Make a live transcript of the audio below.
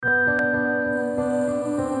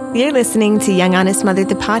You're listening to Young Honest Mother,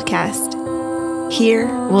 the podcast. Here,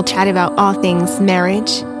 we'll chat about all things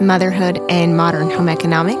marriage, motherhood, and modern home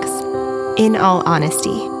economics, in all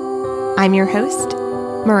honesty. I'm your host,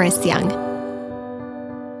 Maurice Young.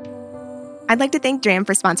 I'd like to thank Dram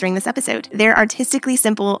for sponsoring this episode. Their artistically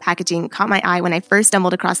simple packaging caught my eye when I first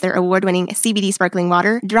stumbled across their award-winning CBD sparkling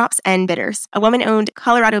water, Drops and Bitters, a woman-owned,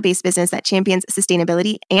 Colorado-based business that champions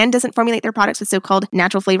sustainability and doesn't formulate their products with so-called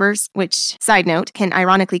natural flavors, which, side note, can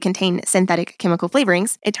ironically contain synthetic chemical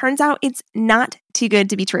flavorings. It turns out it's not too good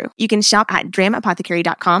to be true. You can shop at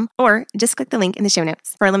dramapothecary.com or just click the link in the show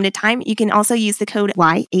notes. For a limited time, you can also use the code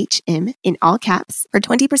YHM in all caps for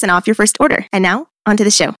 20% off your first order. And now, on to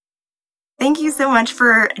the show. Thank you so much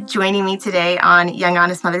for joining me today on Young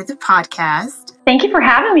Honest Mother, the podcast. Thank you for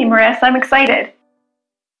having me, Marissa. I'm excited.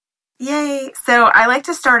 Yay. So I like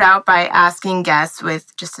to start out by asking guests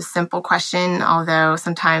with just a simple question, although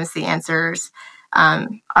sometimes the answers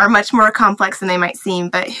are much more complex than they might seem.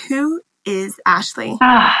 But who is Ashley?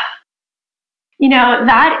 That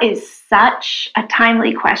is such a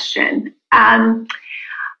timely question. I've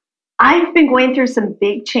been going through some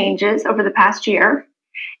big changes over the past year.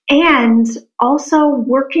 And also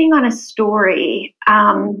working on a story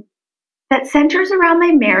that centers around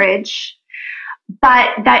my marriage, but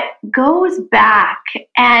that goes back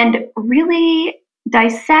and really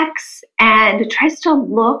dissects and tries to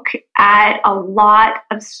look at a lot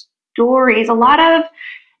of stories, a lot of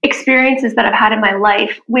experiences that I've had in my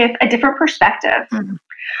life with a different perspective.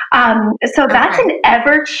 So that's an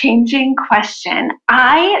ever-changing question.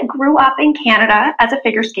 I grew up in Canada as a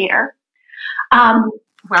figure skater.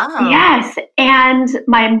 Wow. Yes. And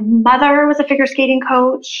my mother was a figure skating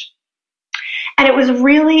coach. And it was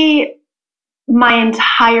really my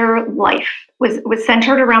entire life was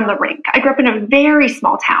centered around the rink. I grew up in a very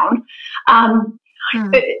small town.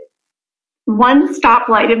 One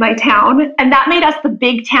stoplight in my town, and that made us the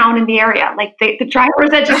big town in the area. Like the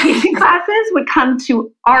driver's education classes would come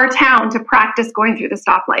to our town to practice going through the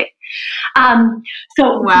stoplight.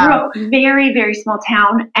 Grew up very, very small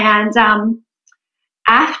town. And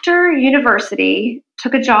after university,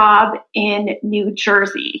 took a job in New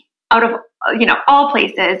Jersey, out of all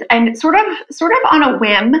places, and sort of on a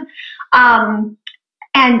whim.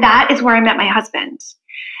 And that is where I met my husband,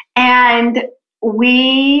 and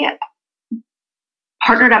we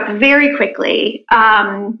partnered up very quickly.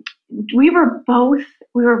 We were both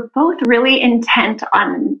really intent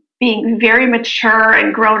on being very mature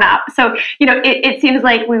and grown up. So it seems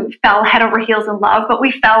like we fell head over heels in love, but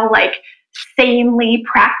we fell like sanely,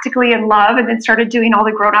 practically in love, and then started doing all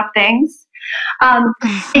the grown-up things,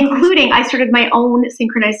 including I started my own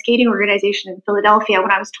synchronized skating organization in Philadelphia when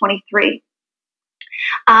I was 23.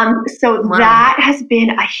 That has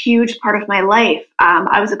been a huge part of my life.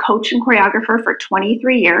 I was a coach and choreographer for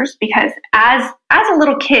 23 years because as a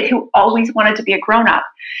little kid who always wanted to be a grown-up,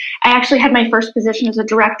 I actually had my first position as a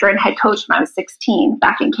director and head coach when I was 16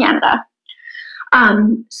 back in Canada.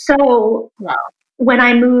 When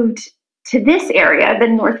I moved to this area, the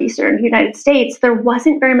northeastern United States, there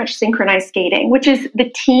wasn't very much synchronized skating, which is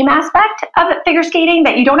the team aspect of figure skating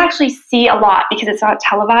that you don't actually see a lot because it's not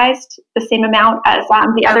televised the same amount as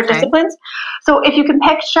the other disciplines. So if you can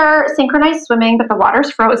picture synchronized swimming, but the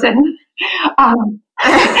water's frozen,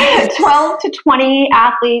 12 to 20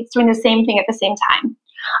 athletes doing the same thing at the same time.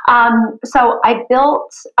 So I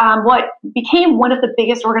built what became one of the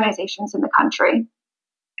biggest organizations in the country.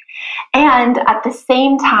 And at the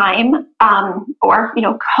same time,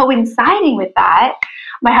 coinciding with that,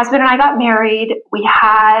 my husband and I got married. We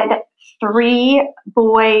had 3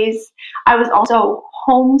 boys. I was also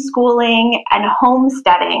homeschooling and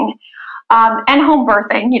homesteading and home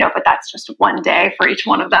birthing, but that's just one day for each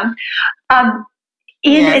one of them.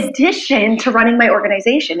 In addition to running my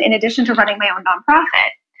organization, in addition to running my own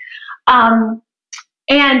nonprofit.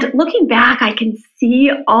 And looking back, I can see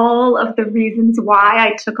all of the reasons why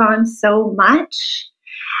I took on so much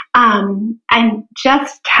and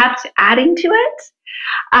just kept adding to it.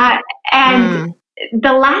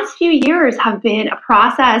 The last few years have been a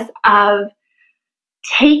process of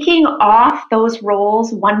taking off those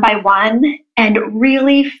roles one by one and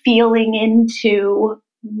really feeling into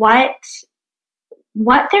what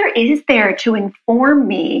there is there to inform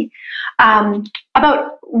me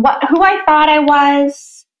about who I thought I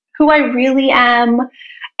was, who I really am,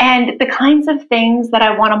 and the kinds of things that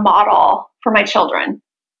I want to model for my children.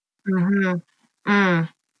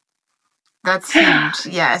 That's huge,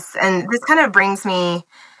 yes. And this kind of brings me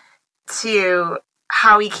to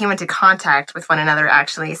how we came into contact with one another,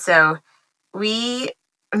 actually. So we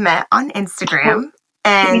met on Instagram,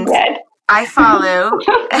 and I follow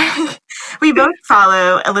We both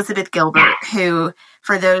follow Elizabeth Gilbert, who,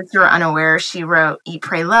 for those who are unaware, she wrote Eat,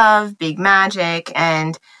 Pray, Love, Big Magic,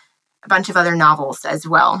 and a bunch of other novels as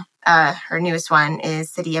well. Her newest one is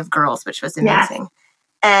City of Girls, which was amazing.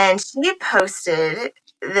 And she posted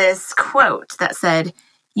this quote that said,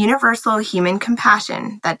 "Universal human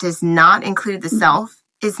compassion that does not include the self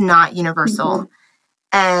is not universal."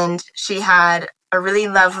 And she had a really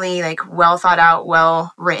lovely, like, well thought out,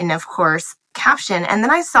 well written, of course, caption. And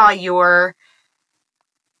then I saw your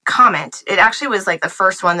comment. It actually was like the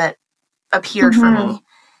first one that appeared for me.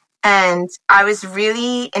 And I was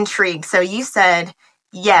really intrigued. So you said,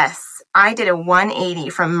 "Yes, I did a 180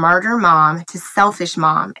 from martyr mom to selfish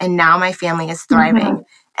mom, and now my family is thriving."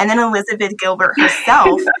 And then Elizabeth Gilbert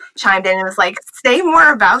herself chimed in and was like, "Say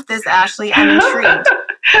more about this, Ashley. I'm intrigued."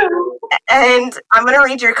 And I'm going to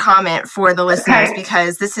read your comment for the listeners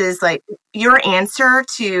because this is like your answer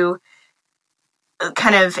to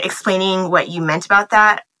kind of explaining what you meant about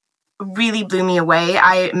that really blew me away.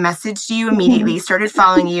 I messaged you immediately, started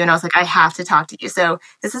following you, and I was like, I have to talk to you. So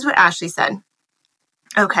this is what Ashley said.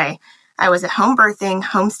 "Okay, I was a home birthing,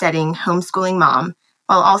 homesteading, homeschooling mom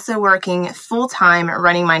while also working full-time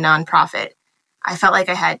running my nonprofit. I felt like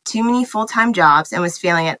I had too many full-time jobs and was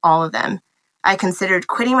failing at all of them. I considered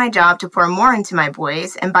quitting my job to pour more into my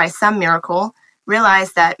boys, and by some miracle,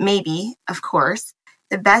 realized that maybe, of course,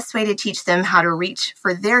 the best way to teach them how to reach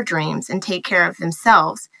for their dreams and take care of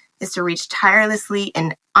themselves is to reach tirelessly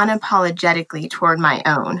and unapologetically toward my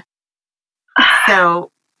own."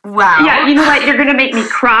 So, wow. Yeah, you know what? You're going to make me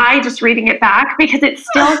cry just reading it back because it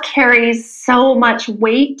still carries so much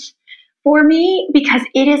weight for me because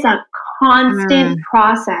it is a constant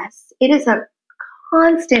process. It is a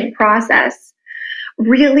constant process,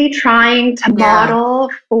 really trying to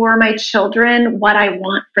model for my children what I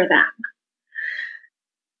want for them.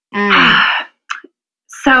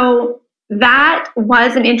 So that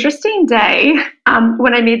was an interesting day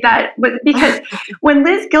when I made that, because when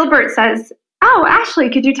Liz Gilbert says, "Oh, Ashley,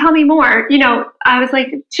 could you tell me more?" You know, I was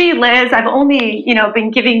like, "Gee, Liz, I've only,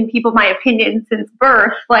 been giving people my opinion since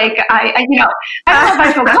birth. Like, I don't know if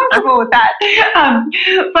I feel comfortable with that."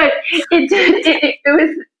 But it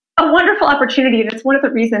was a wonderful opportunity. And it's one of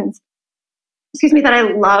the reasons, that I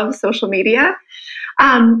love social media.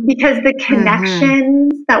 Because the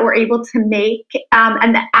connections that we're able to make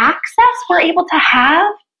and the access we're able to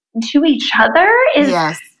have to each other is,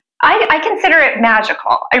 I consider it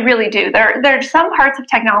magical. I really do. There are some parts of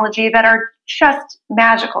technology that are just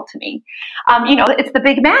magical to me. It's the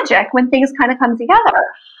big magic when things kind of come together.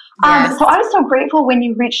 So I was so grateful when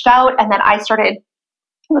you reached out, and then I started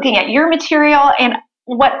looking at your material. And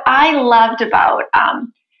what I loved about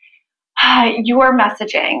your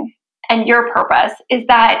messaging and your purpose is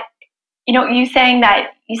that, you saying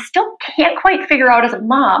that you still can't quite figure out as a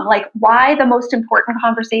mom, like, why the most important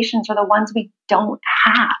conversations are the ones we don't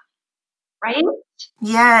have, right?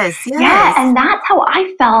 Yes. Yeah, and that's how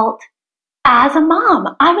I felt as a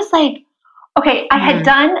mom. I was like, okay, I had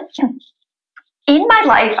done, in my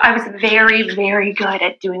life, I was very, very good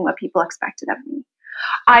at doing what people expected of me.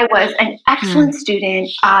 I was an excellent student.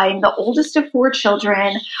 I'm the oldest of 4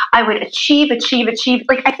 children. I would achieve.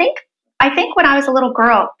 Like, I think when I was a little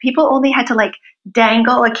girl, people only had to like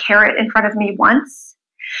dangle a carrot in front of me once.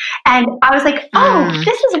 And I was like, oh,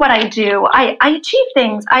 this is what I do. I achieve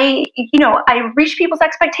things. I reach people's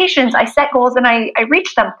expectations. I set goals and I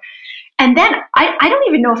reach them. And then I don't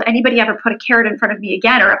even know if anybody ever put a carrot in front of me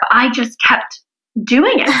again, or if I just kept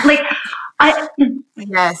doing it. Like, oh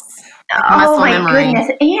my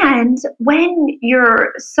goodness. And when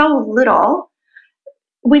you're so little,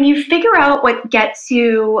 when you figure out what gets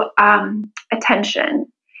you attention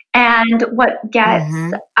and what gets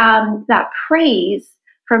that praise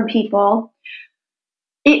from people,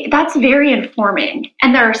 that's very informing.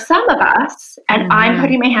 And there are some of us, and I'm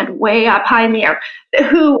putting my hand way up high in the air,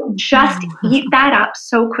 who just eat that up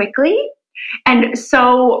so quickly and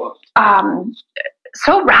so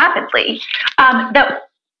rapidly that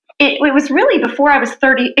it was really before I was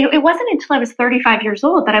 30. It wasn't until I was 35 years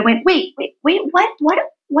old that I went, wait, what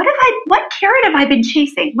carrot have I been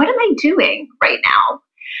chasing? What am I doing right now?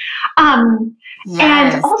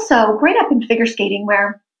 And also growing up in figure skating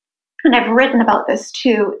where, and I've written about this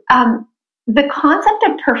too, the concept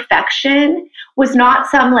of perfection was not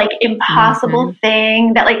some like impossible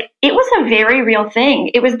thing that like, it was a very real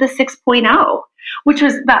thing. It was the 6.0, which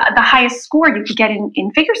was the highest score you could get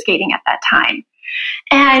in figure skating at that time.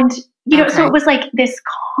 And, so it was like this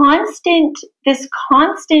constant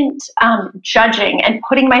judging and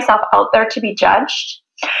putting myself out there to be judged.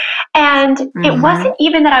 And it wasn't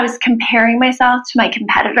even that I was comparing myself to my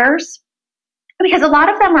competitors. because a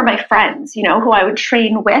lot of them were my friends, who I would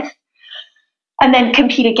train with and then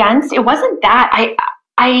compete against. It wasn't that.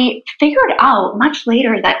 I figured out much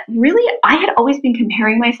later that really I had always been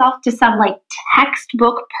comparing myself to some like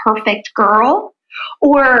textbook perfect girl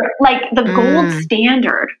or like the gold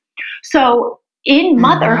standard. So in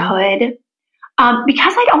motherhood,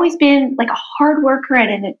 because I'd always been like a hard worker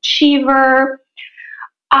and an achiever,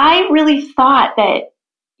 I really thought that,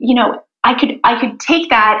 I could take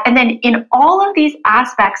that, and then in all of these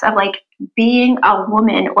aspects of like being a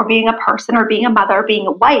woman or being a person or being a mother or being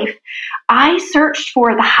a wife, I searched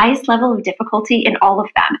for the highest level of difficulty in all of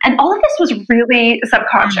them. And all of this was really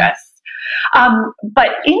subconscious. But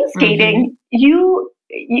in skating, you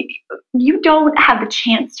don't have the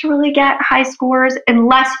chance to really get high scores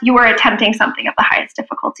unless you are attempting something of the highest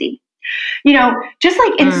difficulty. Just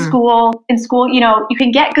like in school, you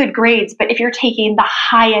can get good grades, but if you're taking the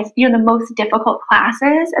highest, the most difficult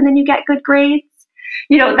classes and then you get good grades,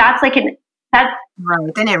 that's like that's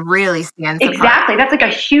right. Then it really stands exactly. apart. That's like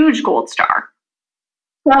a huge gold star.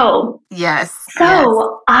 So, yes.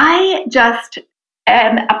 I just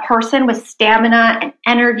am a person with stamina and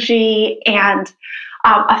energy and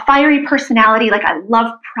a fiery personality. Like I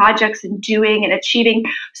love projects and doing and achieving.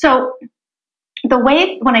 So the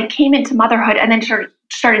way when I came into motherhood and then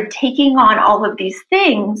started taking on all of these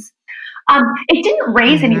things, it didn't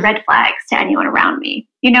raise any red flags to anyone around me,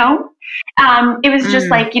 It was just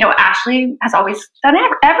like, Ashley has always done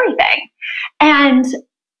everything. And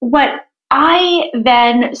what I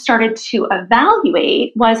then started to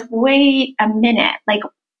evaluate was, wait a minute, like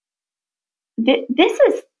this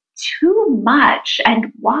is too much.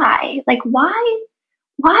 And why? Like, why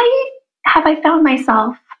have I found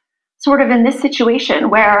myself sort of in this situation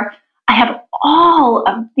where I have all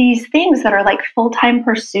of these things that are like full-time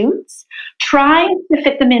pursuits, trying to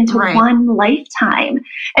fit them into one lifetime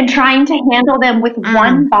and trying to handle them with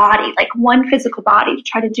one body, like one physical body to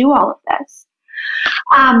try to do all of this.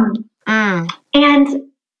 And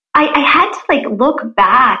I had to like look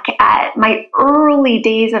back at my early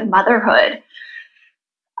days of motherhood.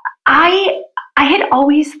 I had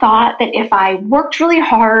always thought that if I worked really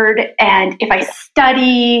hard and if I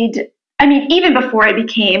studied, even before I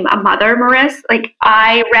became a mother, Maris, like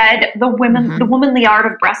I read The Womanly Art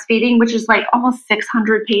of Breastfeeding, which is like almost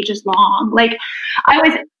 600 pages long. Like I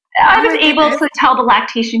was able to tell the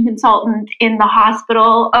lactation consultant in the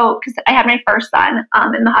hospital, because I had my first son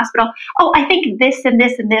in the hospital, I think this and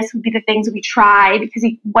this and this would be the things we try because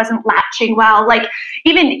he wasn't latching well. Like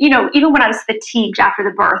even when I was fatigued after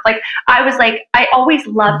the birth, like I was like, I always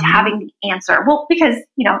loved having the answer. Well, because,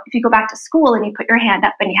 if you go back to school and you put your hand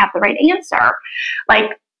up and you have the right answer,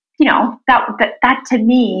 like, that to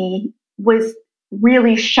me was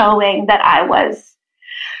really showing that I was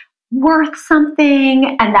worth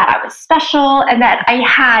something and that I was special and that I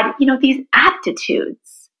had, these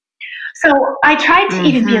aptitudes. So I tried to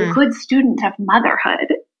even be a good student of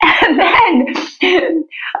motherhood. And then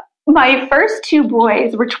my first two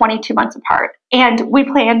boys were 22 months apart and we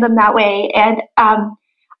planned them that way. And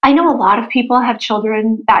I know a lot of people have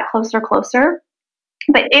children that closer,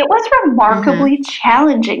 but it was remarkably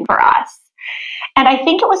challenging for us. And I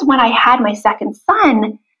think it was when I had my second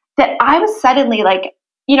son that I was suddenly like,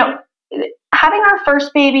 having our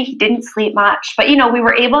first baby, he didn't sleep much, but, we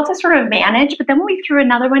were able to sort of manage. But then when we threw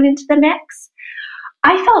another one into the mix,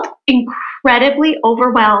 I felt incredibly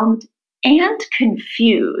overwhelmed and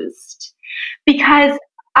confused because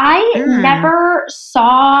I never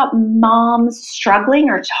saw moms struggling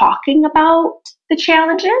or talking about the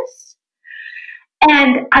challenges.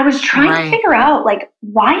 And I was trying to figure out, like,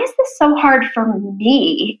 why is this so hard for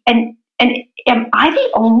me? And am I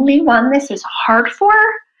the only one this is hard for?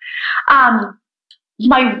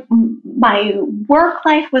 My work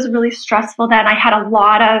life was really stressful then. I had a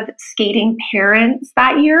lot of skating parents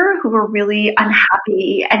that year who were really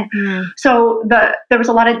unhappy. And so there was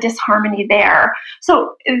a lot of disharmony there.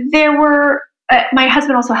 So there were, my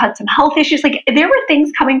husband also had some health issues. Like there were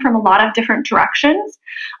things coming from a lot of different directions.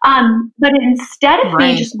 But instead of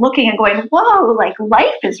me just looking and going, whoa, like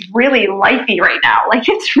life is really lifey right now. Like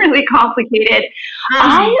it's really complicated.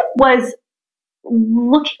 I was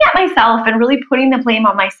looking at myself and really putting the blame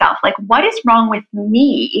on myself. Like, what is wrong with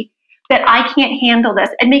me that I can't handle this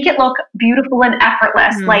and make it look beautiful and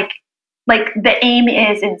effortless? Like the aim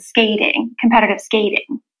is in skating, competitive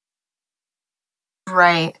skating.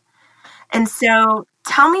 Right. And so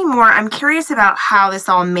tell me more. I'm curious about how this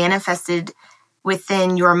all manifested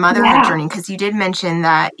within your motherhood journey, because you did mention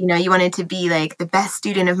that, you wanted to be like the best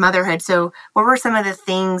student of motherhood. So what were some of the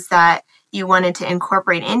things that you wanted to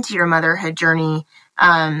incorporate into your motherhood journey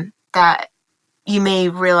that you may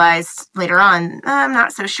realize later on, I'm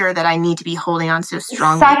not so sure that I need to be holding on so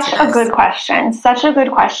strongly Such to this? a good question. Such a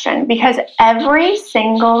good question, because every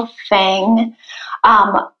single thing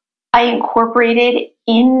I incorporated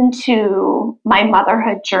into my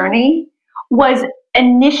motherhood journey was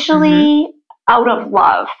initially out of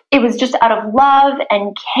love. It was just out of love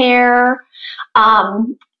and care.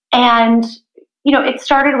 And, it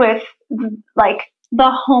started with like the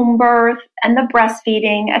home birth and the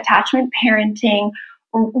breastfeeding, attachment parenting,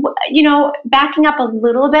 backing up a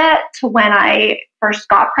little bit to when I first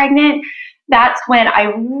got pregnant. That's when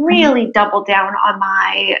I really doubled down on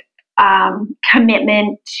my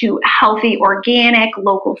commitment to healthy, organic,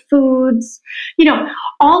 local foods.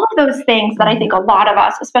 All of those things that I think a lot of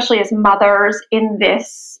us, especially as mothers in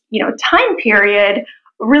this, time period,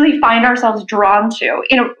 really find ourselves drawn to.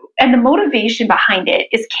 And the motivation behind it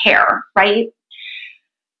is care, right?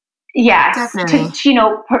 Yes, Definitely.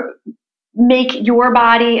 to make your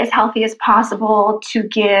body as healthy as possible, to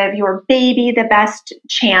give your baby the best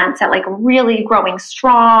chance at like really growing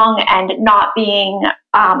strong and not being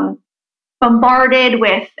bombarded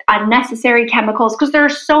with unnecessary chemicals, because there are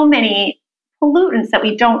so many pollutants that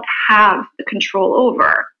we don't have the control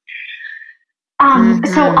over.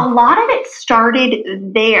 So a lot of it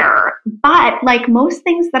started there, but like most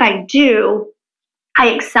things that I do,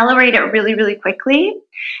 I accelerate it really, really quickly.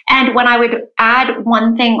 And when I would add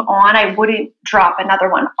one thing on, I wouldn't drop another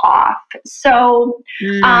one off. So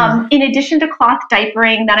in addition to cloth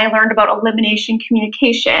diapering, then I learned about elimination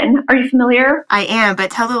communication. Are you familiar? I am, but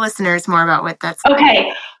tell the listeners more about what that's like.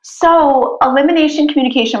 Okay. So elimination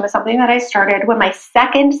communication was something that I started when my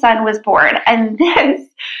second son was born. And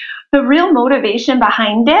the real motivation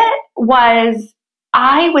behind it was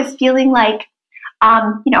I was feeling like,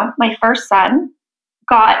 my first son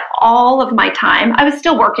got all of my time. I was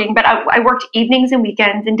still working, but I worked evenings and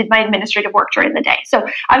weekends and did my administrative work during the day. So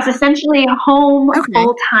I was essentially home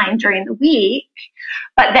full time during the week,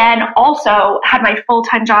 but then also had my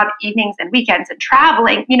full-time job evenings and weekends and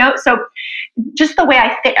traveling, so just the way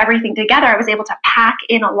I fit everything together, I was able to pack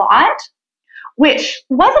in a lot, which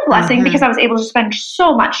was a blessing because I was able to spend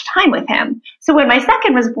so much time with him. So when my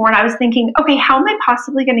second was born, I was thinking, okay, how am I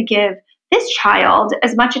possibly going to give this child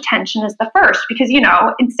as much attention as the first? Because,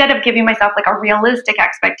 instead of giving myself like a realistic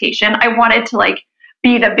expectation, I wanted to like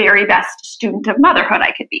be the very best student of motherhood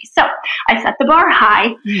I could be. So I set the bar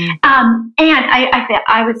high. And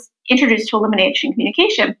I was introduced to elimination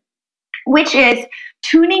communication, which is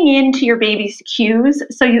tuning into your baby's cues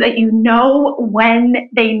so that you know when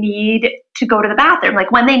they need to go to the bathroom,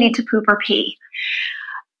 like when they need to poop or pee.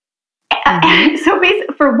 So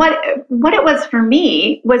basically, for what it was for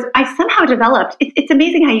me was I somehow developed, it's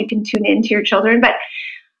amazing how you can tune into your children, but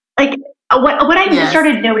like what I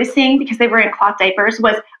started noticing, because they were in cloth diapers,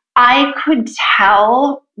 was I could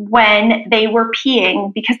tell when they were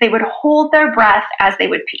peeing because they would hold their breath as they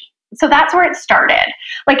would pee. So that's where it started.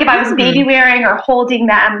 Like if I was baby wearing or holding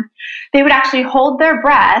them, they would actually hold their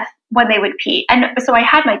breath when they would pee. And so I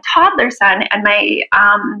had my toddler son and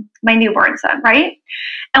my newborn son, right?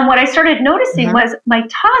 And what I started noticing was my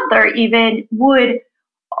toddler even would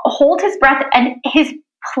hold his breath, and his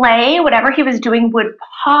play, whatever he was doing, would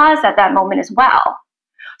pause at that moment as well.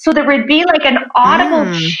 So there would be like an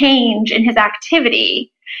audible change in his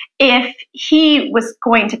activity if he was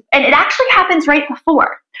going to, and it actually happens right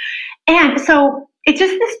before. And so it's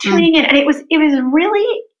just this tuning in, and it was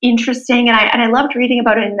really interesting. And I loved reading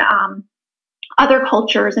about it in other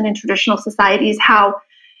cultures and in traditional societies, how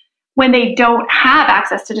when they don't have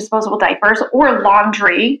access to disposable diapers or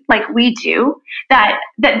laundry like we do, that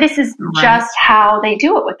this is just how they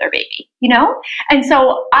do it with their baby, And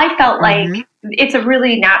so I felt like it's a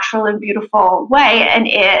really natural and beautiful way, and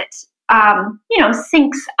it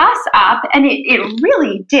syncs us up, and it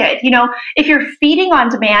really did. If you're feeding on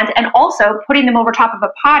demand and also putting them over top of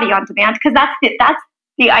a potty on demand, because that's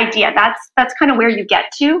the idea. That's kind of where you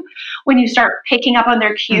get to when you start picking up on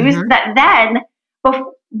their cues. That then,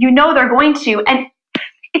 they're going to, and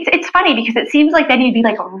it's funny because it seems like then you'd be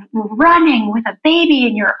like running with a baby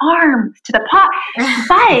in your arms to the pot,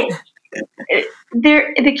 but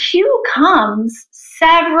the cue comes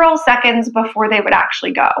several seconds before they would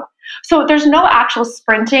actually go. So there's no actual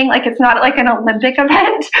sprinting, like it's not like an Olympic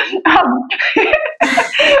event. But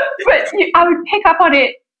I would pick up on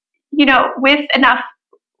it, with enough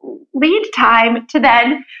lead time to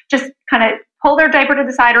then just kind of pull their diaper to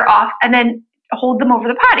the side or off, and then hold them over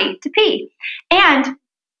the potty to pee. And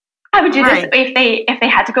I would do this if they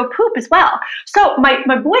had to go poop as well. So my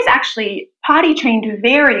boys actually potty trained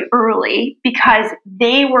very early because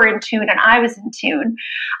they were in tune and I was in tune.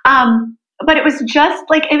 But it was just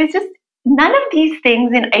none of these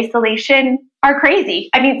things in isolation are crazy.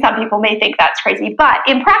 I mean, some people may think that's crazy, but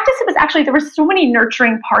in practice, it was actually, there were so many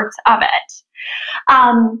nurturing parts of it.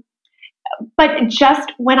 But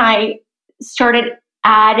just when I started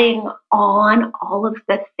adding on all of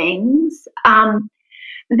the things,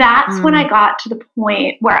 that's when I got to the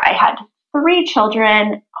point where I had 3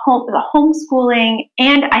 children, the homeschooling,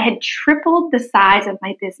 and I had tripled the size of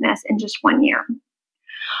my business in just 1 year.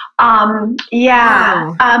 And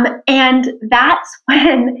that's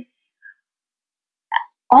when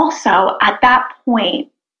also at that point,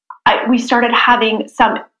 we started having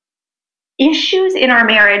some issues in our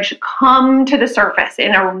marriage come to the surface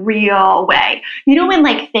in a real way. You know, when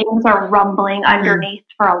like things are rumbling underneath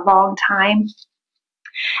for a long time,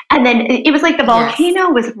 and then it was like the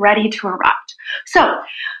volcano was ready to erupt. So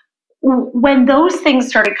when those things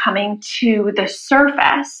started coming to the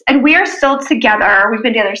surface, and we are still together, we've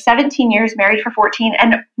been together 17 years, married for 14,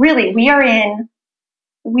 and really we are in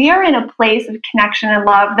a place of connection and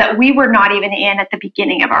love that we were not even in at the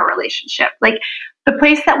beginning of our relationship. Like the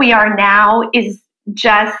place that we are now is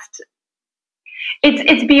just,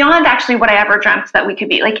 it's beyond actually what I ever dreamt that we could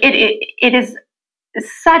be. Like it is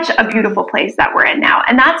such a beautiful place that we're in now.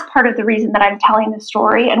 And that's part of the reason that I'm telling the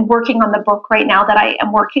story and working on the book right now that I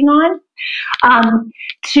am working on,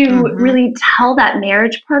 to really tell that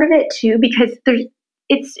marriage part of it too, because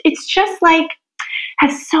it's just like,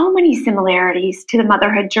 has so many similarities to the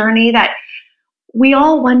motherhood journey that we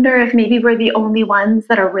all wonder if maybe we're the only ones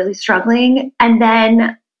that are really struggling. And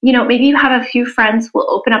then, you know, maybe you have a few friends who will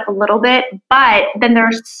open up a little bit, but then there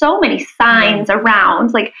are so many signs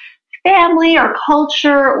around, like family or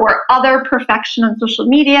culture or other perfection on social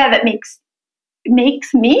media that makes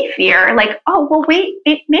me fear like, oh, well, wait,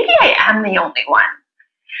 maybe I am the only one.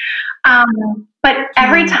 But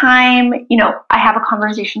every time, you know, I have a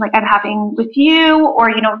conversation like I'm having with you, or,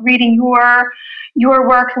 you know, reading your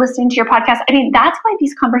work, listening to your podcast, I mean, that's why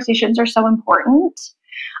these conversations are so important.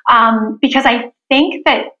 Because I think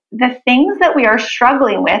that the things that we are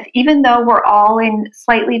struggling with, even though we're all in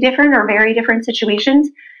slightly different or very different situations,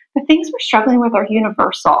 the things we're struggling with are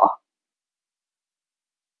universal.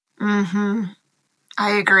 I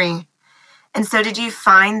agree. And so did you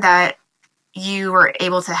find that you were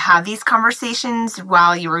able to have these conversations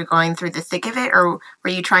while you were going through the thick of it, or were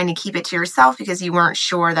you trying to keep it to yourself because you weren't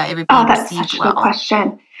sure that it would be received well? That's such a good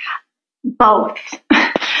question. Both.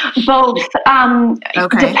 Both.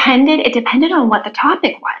 It depended on what the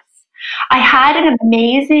topic was. I had an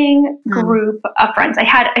amazing group of friends. I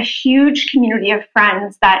had a huge community of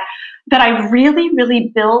friends that I really,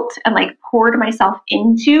 really built and like poured myself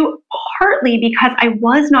into, partly because I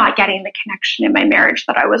was not getting the connection in my marriage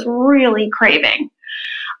that I was really craving.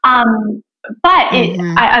 But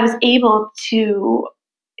I was able to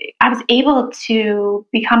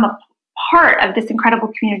become a part of this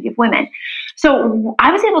incredible community of women. So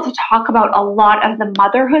I was able to talk about a lot of the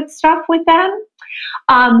motherhood stuff with them.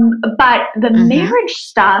 But the marriage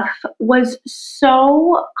stuff was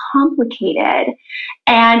so complicated,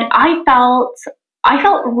 and I felt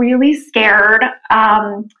really scared,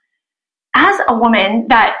 as a woman,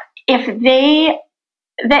 that you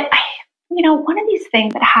know, one of these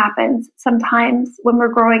things that happens sometimes when we're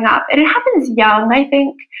growing up, and it happens young, I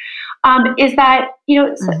think, is that, you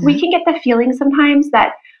know, we can get the feeling sometimes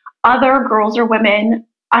that other girls or women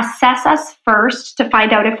assess us first to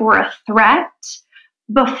find out if we're a threat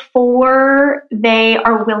before they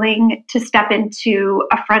are willing to step into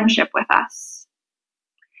a friendship with us.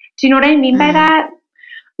 Do you know what I mean by that?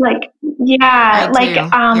 Like, yeah,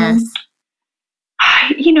 yes.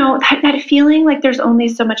 You know, that feeling like there's only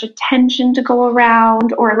so much attention to go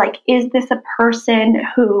around, or like, is this a person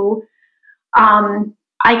who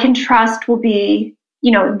I can trust will be,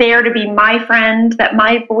 you know, there to be my friend, that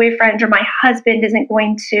my boyfriend or my husband isn't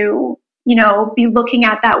going to, you know, be looking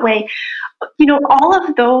at that way. You know, all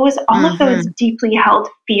of those deeply held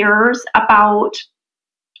fears about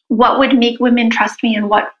what would make women trust me and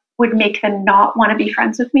what would make them not want to be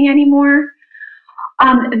friends with me anymore.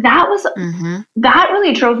 That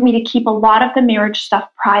really drove me to keep a lot of the marriage stuff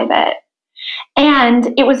private.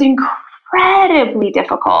 And it was incredibly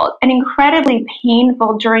difficult and incredibly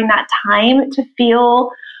painful during that time to feel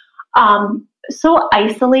so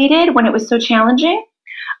isolated when it was so challenging.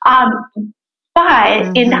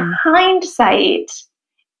 But in hindsight,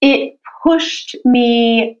 it pushed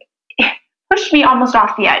me almost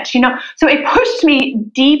off the edge, you know? So it pushed me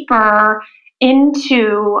deeper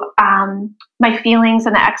into my feelings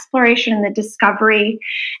and the exploration and the discovery,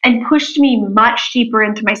 and pushed me much deeper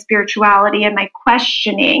into my spirituality and my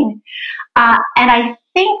questioning. And I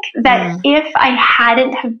think that if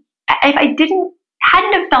I didn't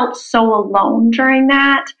hadn't have felt so alone during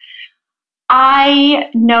that. I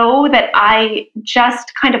know that I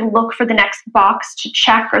just kind of look for the next box to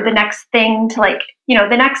check or the next thing to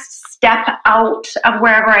the next step out of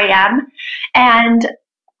wherever I am. And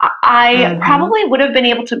I probably would have been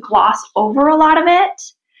able to gloss over a lot of it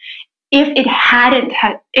if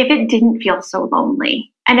it didn't feel so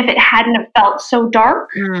lonely and if it hadn't have felt so dark.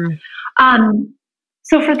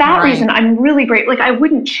 So for that reason, I'm really great. Like, I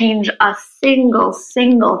wouldn't change a single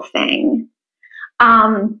thing.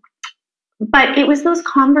 But it was those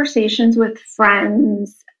conversations with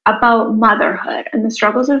friends about motherhood and the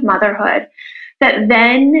struggles of motherhood that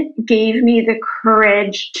then gave me the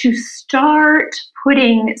courage to start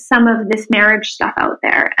putting some of this marriage stuff out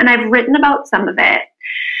there. And I've written about some of it.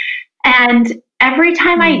 And every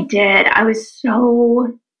time I did, I was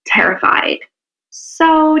so terrified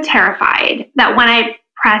that when I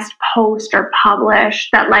pressed post or publish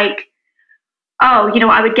that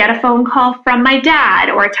I would get a phone call from my dad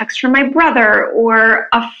or a text from my brother, or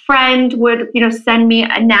a friend would, send me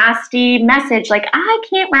a nasty message like, I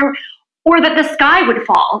can't remember, or that the sky would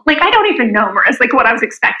fall. Like, I don't even know, Marissa, what I was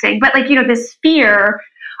expecting. But this fear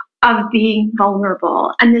of being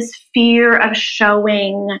vulnerable and this fear of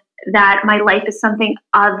showing that my life is something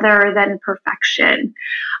other than perfection.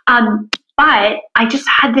 But I just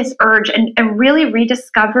had this urge and really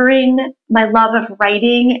rediscovering my love of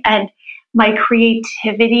writing and my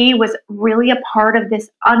creativity was really a part of this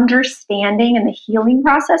understanding and the healing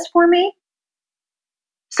process for me.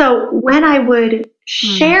 So when I would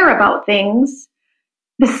share about things,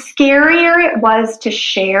 the scarier it was to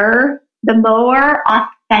share, the more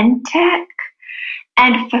authentic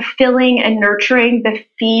and fulfilling and nurturing the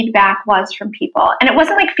feedback was from people. And it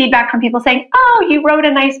wasn't like feedback from people saying, oh, you wrote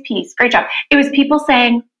a nice piece, great job. It was people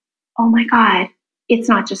saying, oh my God, it's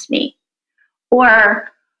not just me. Or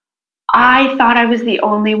I thought I was the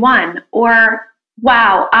only one. Or,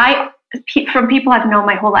 wow, from people I've known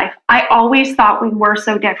my whole life, I always thought we were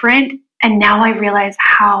so different. And now I realize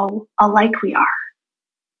how alike we are.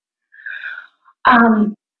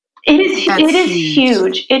 It is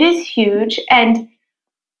huge. It is huge. And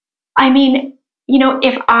I mean,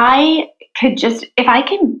 if I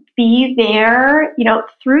can be there,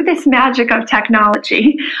 through this magic of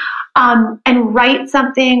technology, and write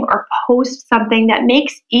something or post something that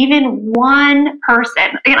makes even one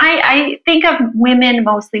person, and I think of women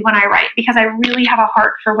mostly when I write because I really have a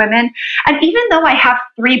heart for women. And even though I have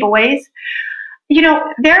 3 boys, they're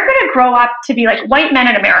going to grow up to be like white men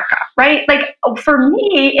in America, right? Like, for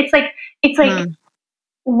me, it's like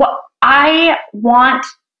what I want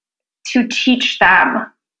to teach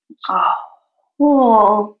them a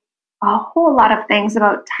whole lot of things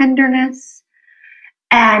about tenderness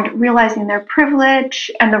and realizing their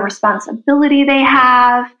privilege and the responsibility they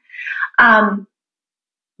have. But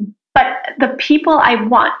the people I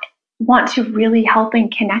want to really help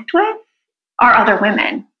and connect with are other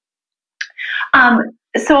women.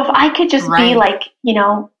 So if I could just be like,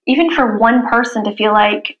 even for one person to feel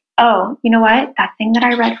like, oh, you know what? That thing that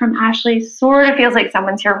I read from Ashley sort of feels like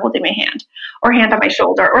someone's here holding my hand or hand on my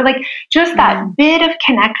shoulder, or like just that bit of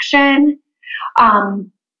connection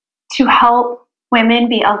to help women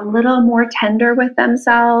be a little more tender with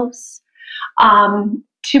themselves,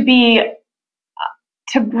 to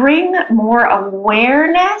bring more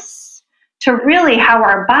awareness to really how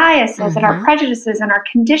our biases and our prejudices and our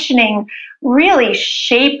conditioning really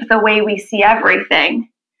shape the way we see everything.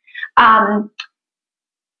 I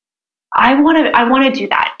want to do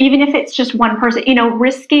that, even if it's just one person,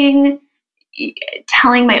 risking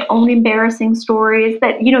telling my own embarrassing stories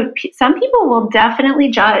that, some people will definitely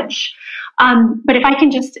judge. But if I can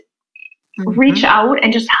just reach out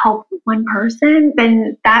and just help one person,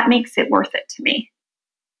 then that makes it worth it to me.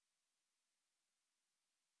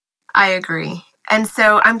 I agree. And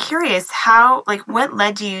so I'm curious what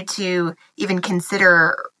led you to even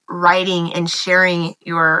consider writing and sharing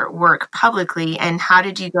your work publicly, and how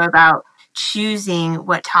did you go about choosing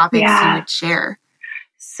what topics you would share?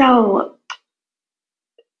 So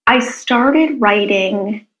I started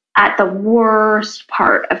writing at the worst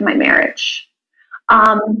part of my marriage.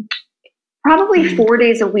 Probably 4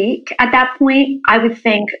 days a week. At that point, I would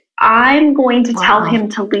think, I'm going to tell him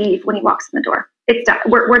to leave when he walks in the door. It's done.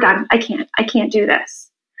 We're done. I can't do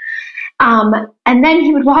this. And then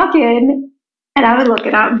he would walk in and I would look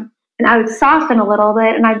at him and I would soften a little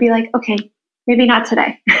bit and I'd be like, okay, maybe not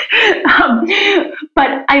today.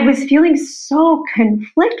 But I was feeling so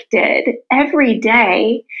conflicted every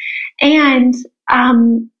day. And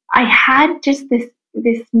I had just this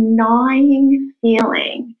gnawing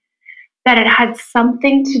feeling that it had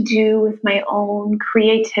something to do with my own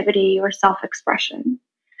creativity or self-expression.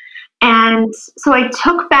 And so I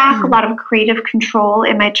took back a lot of creative control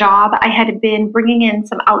in my job. I had been bringing in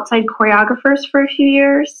some outside choreographers for a few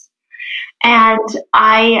years, and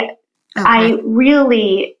I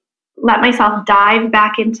really let myself dive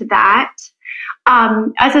back into that.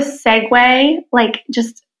 As a segue, like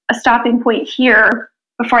just a stopping point here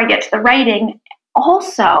before I get to the writing,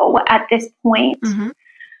 also at this point,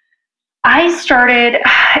 I started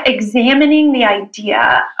examining the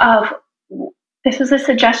idea of, this was a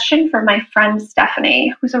suggestion from my friend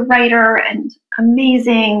Stephanie, who's a writer and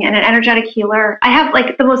amazing and an energetic healer. I have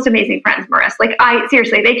like the most amazing friends, Maris. Like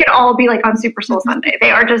seriously, they could all be like on Super Soul Sunday. They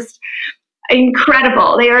are just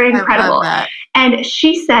incredible. They are incredible. And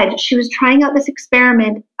she said she was trying out this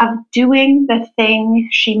experiment of doing the thing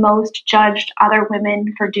she most judged other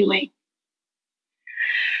women for doing.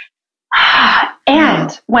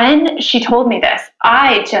 And when she told me this,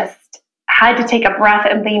 I just had to take a breath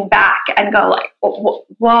and lean back and go like,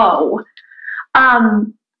 whoa.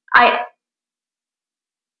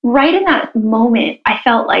 Right in that moment, I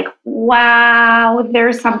felt like, wow,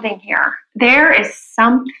 there's something here. There is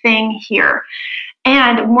something here.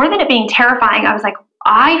 And more than it being terrifying, I was like,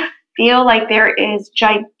 I feel like there is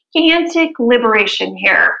gigantic liberation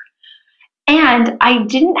here. And I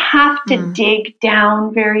didn't have to dig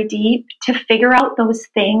down very deep to figure out those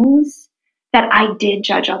things that I did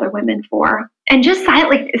judge other women for. And just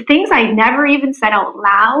like things I never even said out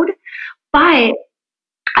loud, but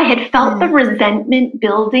I had felt the resentment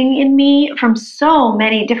building in me from so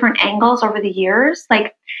many different angles over the years.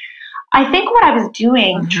 Like, I think what I was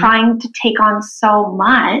doing, trying to take on so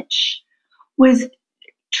much, was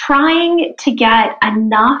trying to get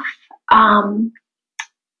enough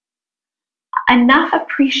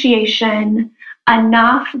appreciation,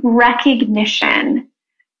 enough recognition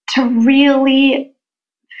to really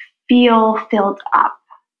feel filled up.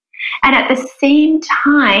 And at the same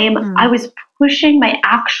time, I was pushing my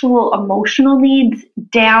actual emotional needs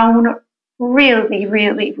down really,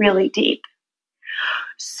 really, really deep.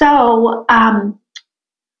 So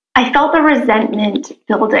I felt the resentment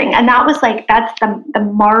building. And that was like, that's the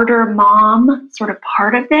martyr mom sort of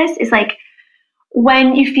part of this, is like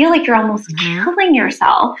when you feel like you're almost killing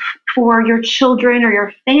yourself for your children or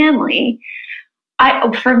your family.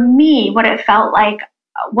 For me, what it felt like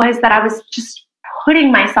was that I was just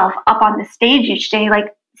putting myself up on the stage each day,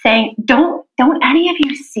 like saying, don't any of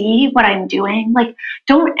you see what I'm doing? Like,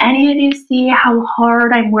 don't any of you see how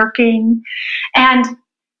hard I'm working? And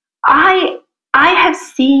I have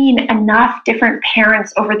seen enough different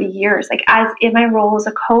parents over the years, like as in my role as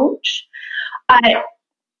a coach,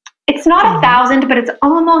 it's not 1,000, but it's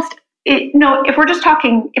almost, if we're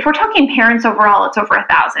talking parents overall, it's over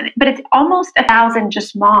 1,000, but it's almost 1,000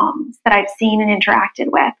 just moms that I've seen and interacted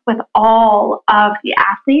with all of the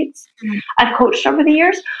athletes I've coached over the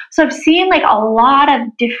years. So I've seen like a lot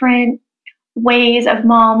of different ways of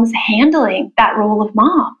moms handling that role of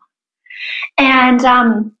mom. And,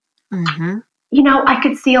 I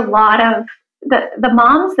could see a lot of the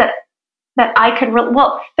moms that I could,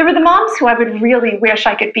 there were the moms who I would really wish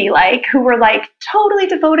I could be like, who were like totally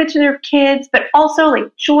devoted to their kids, but also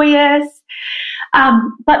like joyous.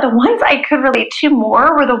 But the ones I could relate to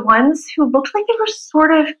more were the ones who looked like they were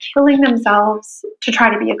sort of killing themselves to try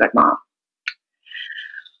to be a good mom.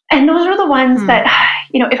 And those were the ones that,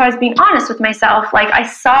 if I was being honest with myself, like I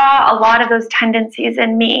saw a lot of those tendencies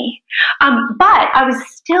in me. But I was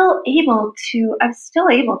still able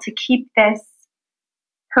to keep this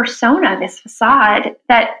persona, this facade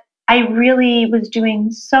that I really was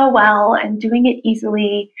doing so well and doing it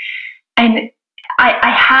easily. And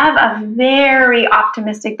I have a very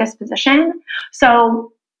optimistic disposition.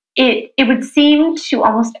 So it would seem to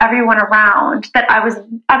almost everyone around that I was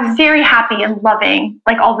very happy and loving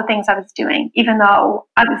like all the things I was doing, even though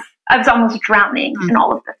I was almost drowning in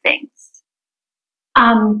all of the things.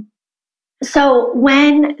 So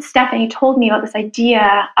when Stephanie told me about this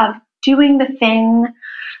idea of doing the thing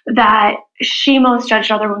that she most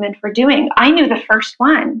judged other women for doing, I knew the first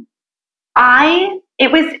one.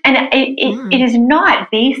 It is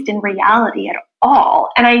not based in reality at all.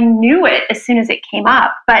 And I knew it as soon as it came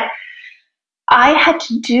up, but I had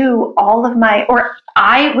to do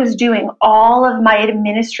I was doing all of my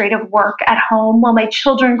administrative work at home while my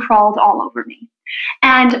children crawled all over me.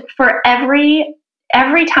 And for every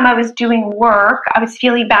time I was doing work, I was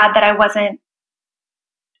feeling bad that I wasn't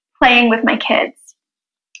playing with my kids.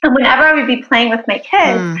 And whenever I would be playing with my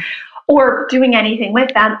kids, or doing anything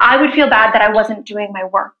with them, I would feel bad that I wasn't doing my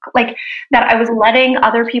work, like that I was letting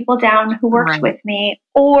other people down who worked Right. with me,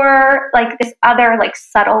 or like this other like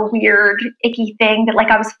subtle, weird, icky thing that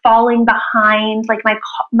like I was falling behind like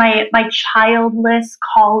my childless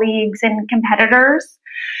colleagues and competitors.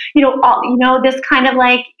 This kind of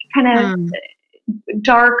like Mm.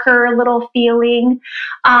 darker little feeling.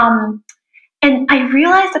 And I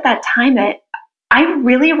realized at that time that I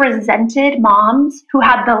really resented moms who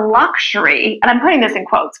had the luxury, and I'm putting this in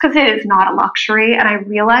quotes because it is not a luxury, and I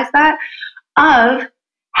realized that, of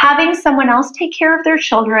having someone else take care of their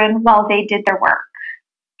children while they did their work.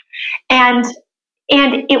 And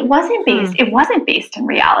it wasn't based in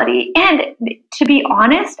reality. And to be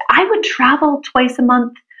honest, I would travel twice a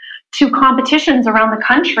month to competitions around the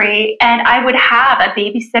country, and I would have a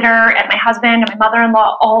babysitter and my husband and my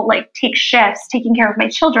mother-in-law all like take shifts taking care of my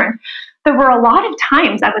children. There were a lot of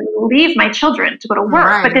times I would leave my children to go to work,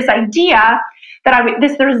 Right. but this idea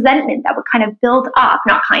this resentment that would kind of build up,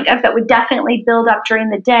 that would definitely build up during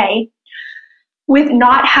the day, with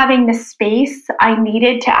not having the space I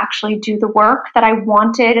needed to actually do the work that I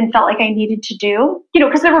wanted and felt like I needed to do,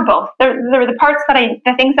 because there were both. There were the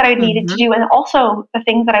things that I needed to Mm-hmm. do, and also the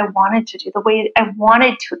things that I wanted to do, the way I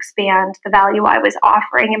wanted to expand the value I was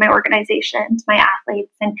offering in my organization to my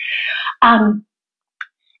athletes.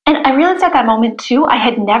 And I realized at that moment too, I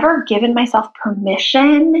had never given myself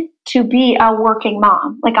permission to be a working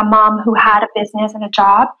mom, like a mom who had a business and a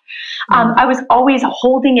job. I was always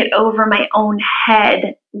holding it over my own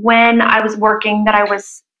head when I was working, that I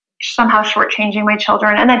was somehow shortchanging my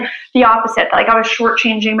children. And then the opposite, like I was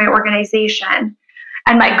shortchanging my organization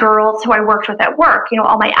and my girls who I worked with at work,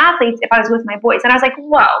 all my athletes, if I was with my boys. And I was like,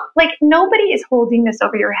 whoa, like nobody is holding this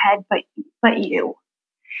over your head but you.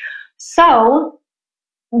 So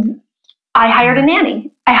I hired a nanny.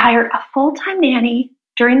 I hired a full-time nanny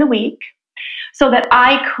during the week so that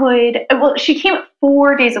I could, she came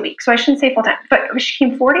 4 days a week. So I shouldn't say full-time, but she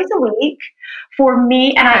came 4 days a week for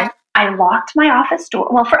me. And Okay. I locked my office door.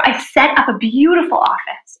 I set up a beautiful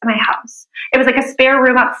office in my house. It was like a spare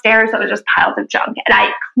room upstairs that was just piles of junk. And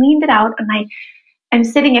I cleaned it out, and I'm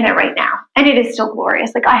sitting in it right now, and it is still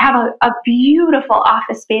glorious. Like I have a beautiful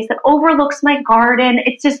office space that overlooks my garden.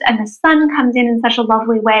 It's just, and the sun comes in such a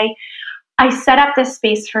lovely way. I set up this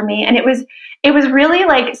space for me, and it was really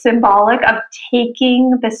like symbolic of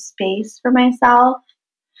taking the space for myself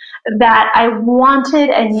that I wanted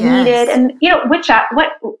and needed, and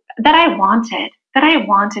that I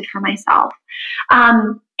wanted for myself.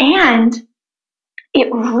 And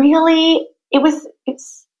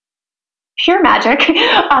it's pure magic.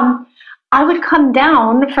 I would come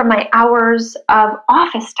down from my hours of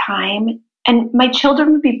office time, and my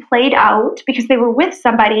children would be played out because they were with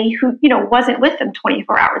somebody who, wasn't with them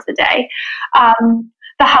 24 hours a day.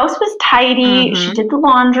 The house was tidy. She did the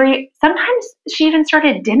laundry. Sometimes she even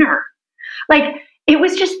started dinner. Like it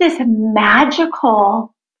was just this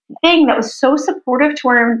magical thing that was so supportive to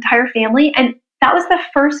our entire family. And that was the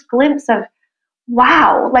first glimpse of,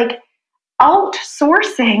 wow, like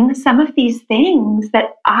outsourcing some of these things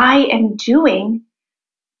that I am doing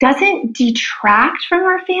doesn't detract from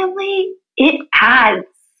our family. It adds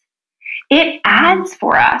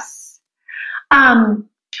for us.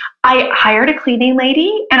 I hired a cleaning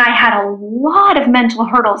lady, and I had a lot of mental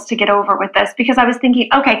hurdles to get over with this, because I was thinking,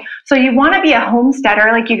 okay, so you want to be a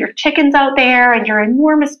homesteader, like you have your chickens out there and your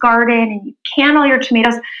enormous garden and you can all your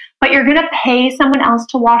tomatoes, but you're going to pay someone else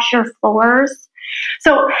to wash your floors.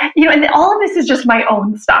 So, and all of this is just my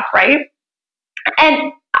own stuff, right?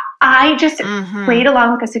 And I just played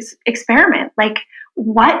along with this experiment. Like,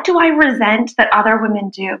 what do I resent that other women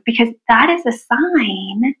do? Because that is a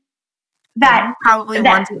sign that you probably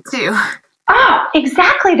want it too. Oh,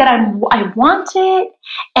 exactly. That I want it,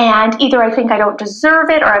 and either I think I don't deserve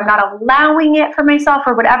it, or I'm not allowing it for myself,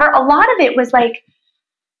 or whatever. A lot of it was like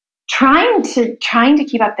trying to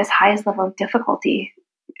keep up this highest level of difficulty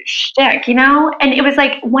shtick, And it was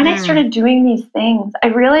like when I started doing these things, I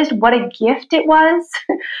realized what a gift it was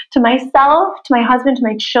to myself, to my husband, to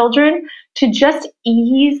my children, to just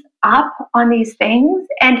ease up on these things.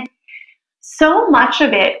 And so much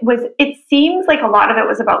of it seems like a lot of it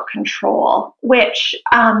was about control, which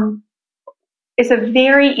is a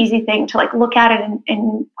very easy thing to like look at it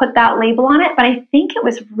and put that label on it. But I think it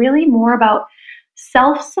was really more about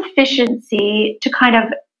self-sufficiency, to kind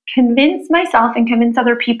of convince myself and convince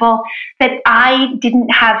other people that I didn't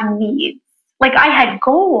have needs. Like I had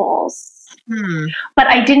goals, but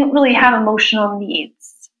I didn't really have emotional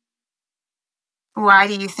needs. Why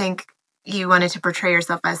do you think you wanted to portray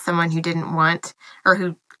yourself as someone who didn't want, or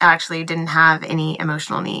who actually didn't have any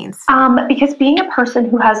emotional needs? Because being a person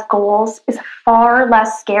who has goals is far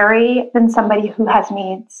less scary than somebody who has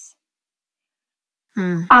needs.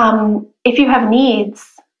 If you have needs,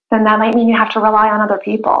 then that might mean you have to rely on other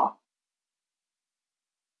people.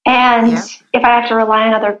 And if I have to rely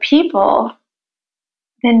on other people,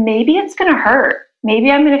 then maybe it's going to hurt.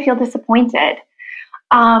 Maybe I'm going to feel disappointed.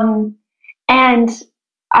 And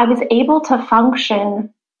I was able to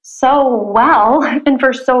function so well and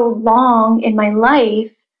for so long in my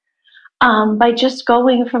life by just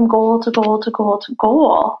going from goal to goal to goal to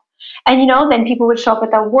goal. And, then people would show up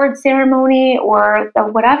at the award ceremony or the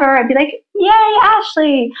whatever. I'd be like, yay,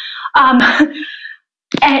 Ashley.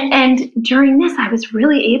 And during this, I was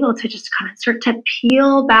really able to just kind of start to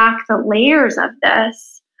peel back the layers of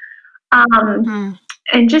this and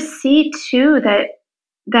just see, too,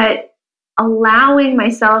 that allowing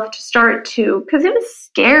myself to start to, because it was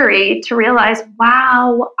scary to realize,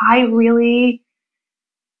 wow, I really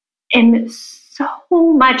am so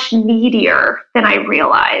much needier than I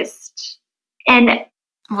realized. And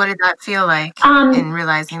what did that feel like in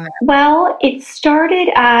realizing that? Well, it started,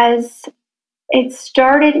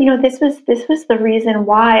 this was the reason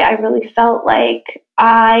why I really felt like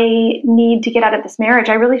I need to get out of this marriage.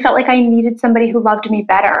 I really felt like I needed somebody who loved me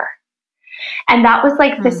better. And that was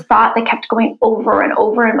like this thought that kept going over and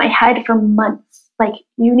over in my head for months. Like,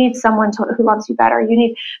 you need someone who loves you better.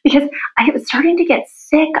 Because I was starting to get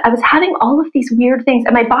sick. I was having all of these weird things,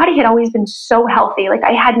 and my body had always been so healthy. Like,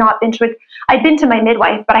 I'd been to my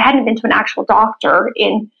midwife, but I hadn't been to an actual doctor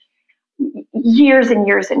in years and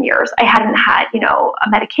years and years. I hadn't had, a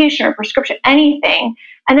medication or prescription, anything.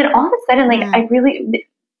 And then all of a sudden,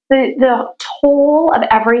 the toll of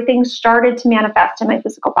everything started to manifest in my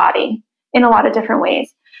physical body in a lot of different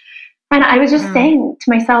ways. And I was just saying to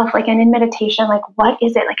myself, and in meditation, what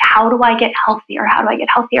is it? How do I get healthier? How do I get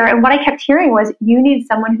healthier? And what I kept hearing was, you need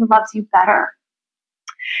someone who loves you better.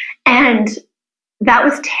 And that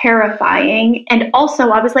was terrifying. And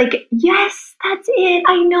also I was like, yes, that's it.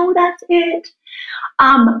 I know that's it.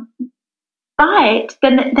 But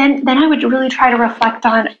then I would really try to reflect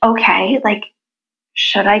on, okay,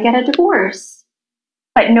 should I get a divorce?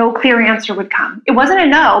 But no clear answer would come. It wasn't a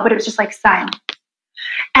no, but it was just silence.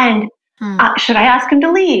 And should I ask him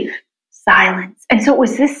to leave? Silence. And so it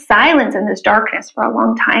was this silence and this darkness for a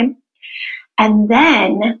long time. And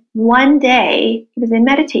then one day, it was in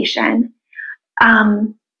meditation,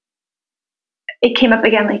 it came up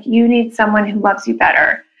again, you need someone who loves you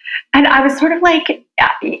better. And I was sort of I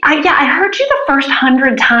heard you the first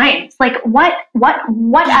 100 times.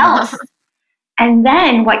 What else? And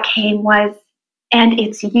then what came was, and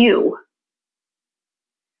it's you.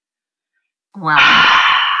 Wow.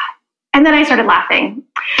 And then I started laughing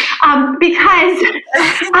because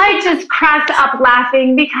I just cracked up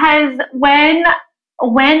laughing, because when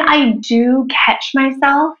I do catch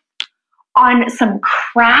myself on some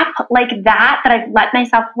crap like that I've let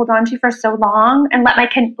myself hold on to for so long, and I've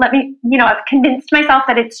convinced myself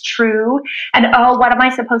that it's true, and what am I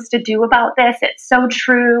supposed to do about this? It's so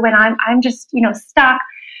true, and I'm just stuck.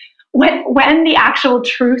 When the actual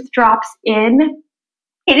truth drops in,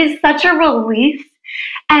 it is such a relief,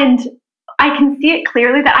 and I can see it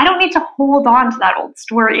clearly that I don't need to hold on to that old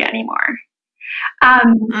story anymore.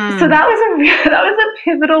 So that was a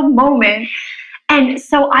pivotal moment. And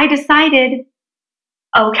so I decided,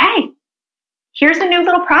 okay, here's a new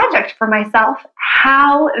little project for myself.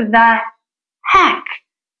 How the heck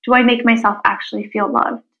do I make myself actually feel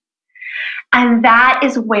loved? And that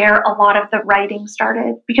is where a lot of the writing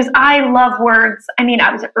started, because I love words.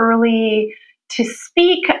 I was early to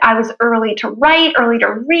speak. I was early to write, early to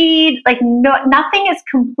read. Nothing is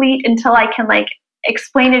complete until I can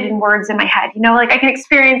explain it in words in my head. I can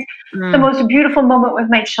experience the most beautiful moment with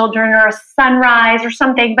my children, or a sunrise or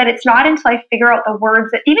something, but it's not until I figure out the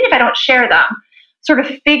words, that even if I don't share them, sort of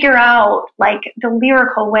figure out the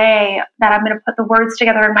lyrical way that I'm going to put the words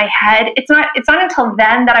together in my head. It's not until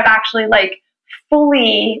then that I've actually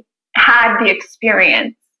fully had the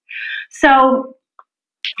experience. So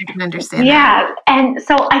I can understand. Yeah. That. And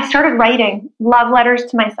so I started writing love letters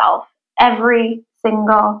to myself every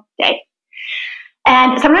single day.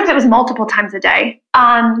 And sometimes it was multiple times a day.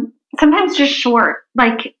 Sometimes just short,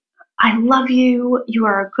 I love you. You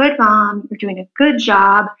are a good mom. You're doing a good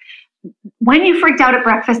job. When you freaked out at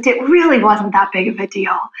breakfast, it really wasn't that big of a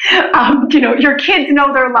deal. Your kids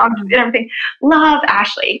know they're loved and everything. Love,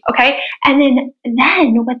 Ashley. Okay. And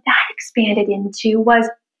then what that expanded into was,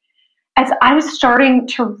 as I was starting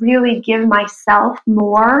to really give myself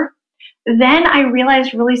more, then I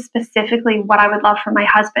realized really specifically what I would love for my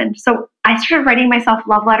husband. So I started writing myself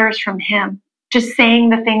love letters from him. just saying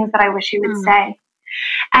the things that I wish he would say.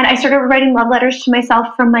 And I started writing love letters to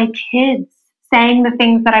myself from my kids, saying the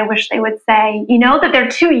things that I wish they would say, that they're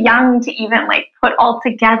too young to even like put all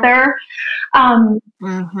together. And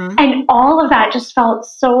all of that just felt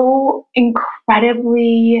so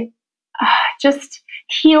incredibly just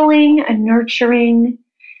healing and nurturing.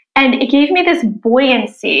 And it gave me this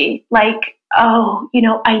buoyancy, like, oh,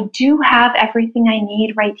 I do have everything I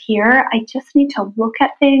need right here. I just need to look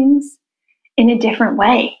at things in a different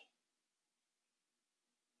way.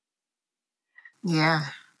 Yeah.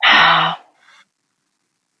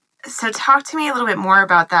 So talk to me a little bit more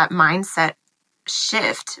about that mindset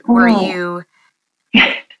shift. Were you,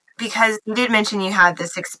 because you did mention you had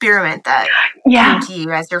this experiment that came to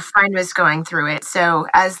you as your friend was going through it. So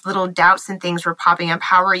as little doubts and things were popping up,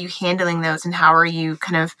 how are you handling those, and how are you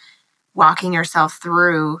kind of walking yourself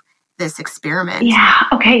through this experiment? Yeah.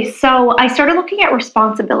 Okay. So I started looking at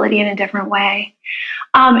responsibility in a different way.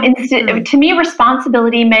 To me,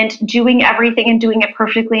 responsibility meant doing everything and doing it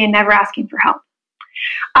perfectly and never asking for help.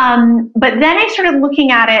 But then I started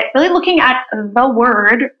looking at the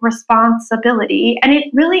word responsibility, and it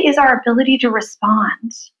really is our ability to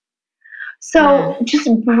respond. So just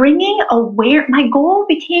my goal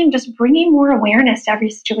became just bringing more awareness to every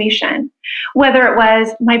situation, whether it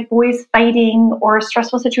was my boys fighting or a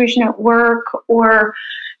stressful situation at work, or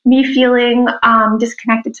me feeling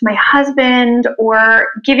disconnected to my husband, or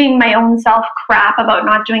giving my own self crap about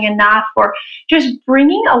not doing enough, or just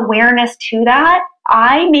bringing awareness to that.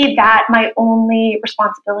 I made that my only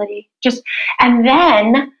responsibility. And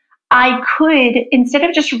then I could, instead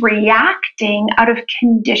of just reacting out of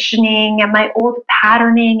conditioning and my old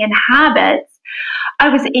patterning and habits, I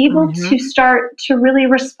was able to start to really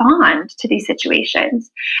respond to these situations.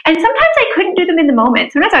 And sometimes I couldn't do them in the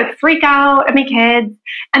moment. Sometimes I would freak out at my kids,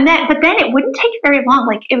 but then it wouldn't take very long.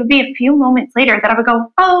 Like, it would be a few moments later that I would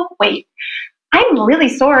go, oh, wait, I'm really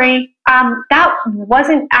sorry. That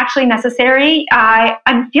wasn't actually necessary.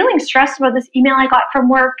 I'm feeling stressed about this email I got from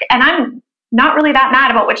work, and I'm not really that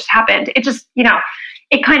mad about what just happened. It just,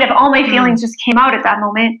 it kind of, all my feelings just came out at that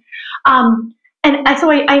moment. And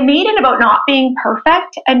so I made it about not being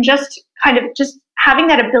perfect, and just kind of just having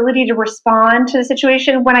that ability to respond to the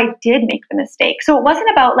situation when I did make the mistake. So it wasn't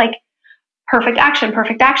about like perfect action,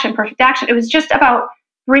 perfect action, perfect action. It was just about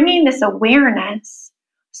bringing this awareness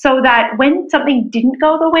so that when something didn't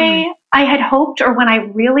go the way I had hoped, or when I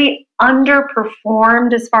really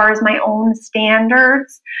underperformed as far as my own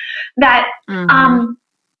standards, that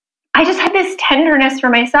I just had this tenderness for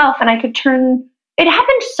myself, and I could turn. It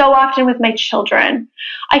happened so often with my children.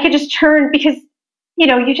 I could just turn, because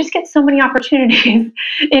you just get so many opportunities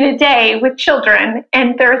in a day with children,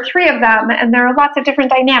 and there are 3 of them, and there are lots of different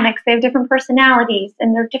dynamics. They have different personalities,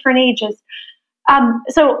 and they're different ages.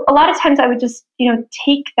 So a lot of times I would just,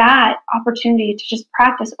 take that opportunity to just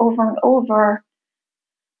practice over and over.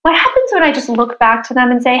 What happens when I just look back to them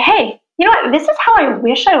and say, hey, you know what? This is how I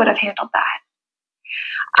wish I would have handled that.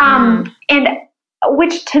 And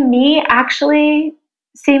which to me actually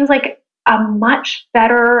seems like a much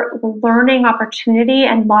better learning opportunity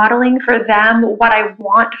and modeling for them what I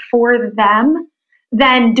want for them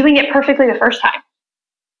than doing it perfectly the first time.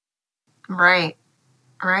 Right.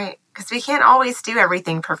 Because we can't always do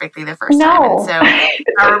everything perfectly the first time. And so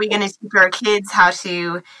how are we going to teach our kids how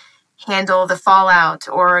to handle the fallout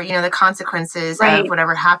or, the consequences of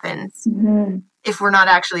whatever happens if we're not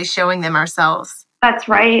actually showing them ourselves? That's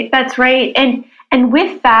right. And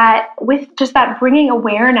with that, with just that bringing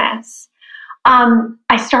awareness,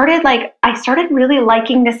 I started really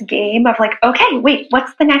liking this game of like, okay, wait,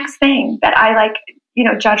 what's the next thing that I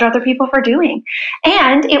judge other people for doing?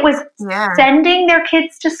 And it was sending their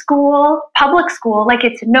kids to school, public school, like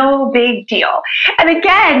it's no big deal. And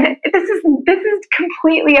again, this is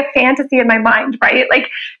completely a fantasy in my mind, right? Like,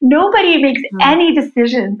 nobody makes any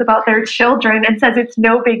decisions about their children and says it's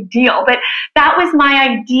no big deal. But that was my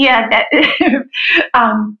idea that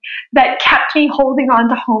that kept me holding on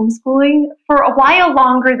to homeschooling for a while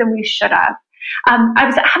longer than we should have. I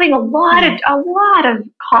was having a lot of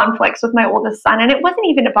conflicts with my oldest son, and it wasn't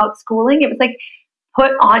even about schooling. It was like,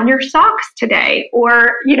 put on your socks today,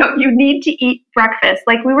 or you need to eat breakfast.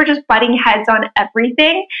 Like, we were just butting heads on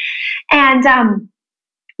everything, and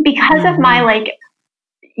because of my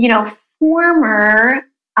former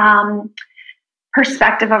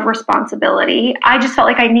perspective of responsibility, I just felt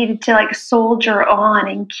like I needed to soldier on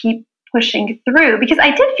and keep pushing through, because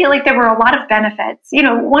I did feel like there were a lot of benefits.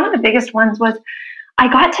 One of the biggest ones was I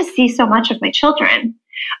got to see so much of my children.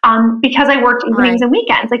 because I worked evenings and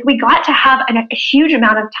weekends. Like we got to have a huge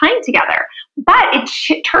amount of time together, but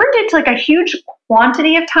it turned into like a huge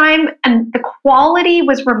quantity of time, and the quality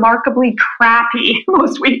was remarkably crappy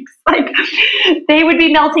most weeks. Like they would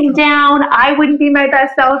be melting down. I wouldn't be my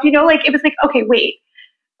best self. Like it was like, okay, wait.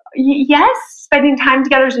 Yes, spending time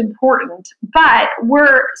together is important, but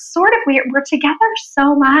we're together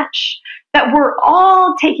so much that we're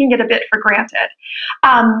all taking it a bit for granted.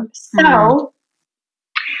 So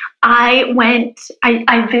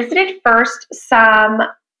I visited first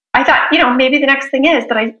I thought, maybe the next thing is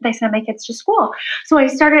that I send my kids to school. So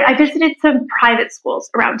I visited some private schools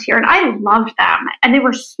around here, and I loved them. And they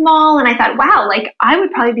were small, and I thought, wow, like I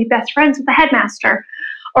would probably be best friends with the headmaster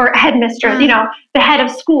or headmistress, the head of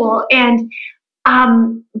school. And,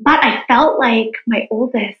 but I felt like my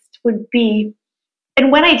oldest would be,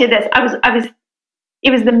 and when I did this,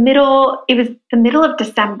 it was the middle of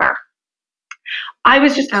December. I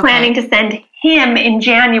was just planning to send him in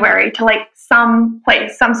January to like some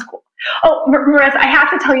school. Oh, Marissa, I have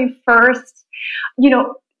to tell you first,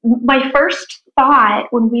 my first thought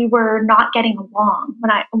when we were not getting along,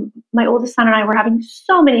 when my oldest son and I were having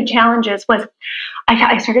so many challenges, was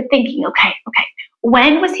I started thinking, okay,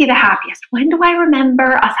 when was he the happiest? When do I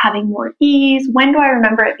remember us having more ease? When do I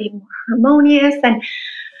remember it being more harmonious? And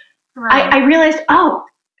I realized,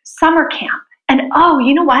 summer camp. And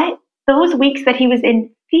you know what? Those weeks that he was in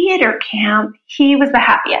theater camp, he was the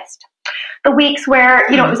happiest. The weeks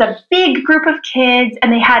where, it was a big group of kids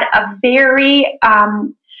and they had a very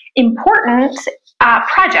important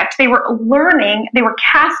project. They were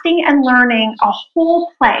casting and learning a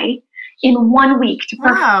whole play in 1 week to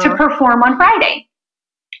perform on Friday.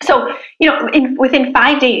 So, within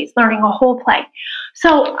 5 days, learning a whole play.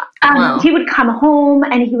 So he would come home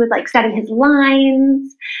and he would like study his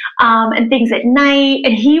lines and things at night.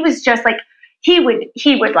 And he was just like, he would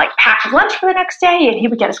like pack his lunch for the next day, and he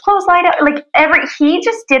would get his clothes lined up. He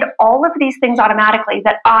just did all of these things automatically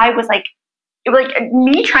that I was like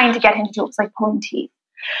me trying to get him to do it was like pulling teeth.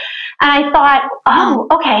 And I thought,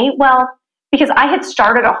 okay, well, because I had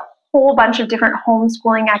started a whole bunch of different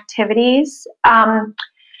homeschooling activities,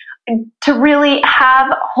 to really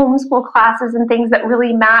have homeschool classes and things that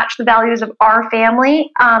really match the values of our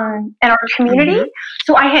family and our community. Mm-hmm.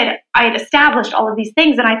 So I had established all of these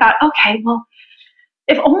things, and I thought, okay, well,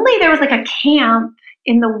 if only there was like a camp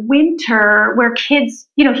in the winter where kids,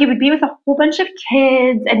 he would be with a whole bunch of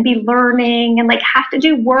kids and be learning and like have to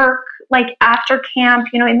do work like after camp,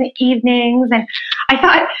 in the evenings. And I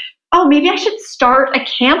thought, maybe I should start a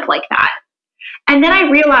camp like that. And then I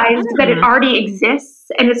realized that it already exists,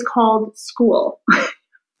 and it's called school. But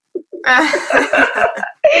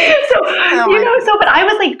I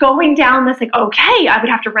was like going down this, like, okay, I would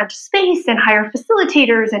have to rent a space and hire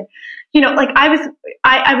facilitators. And,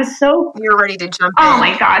 I was so. You're ready to jump in. Oh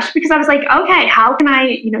my gosh. Because I was like, okay, how can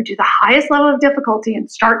I, do the highest level of difficulty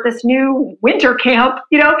and start this new winter camp,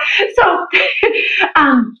 So,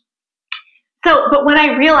 but when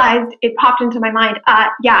I realized, it popped into my mind,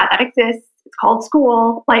 that exists. It's called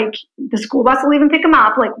school. Like the school bus will even pick them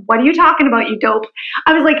up. Like, what are you talking about, you dope?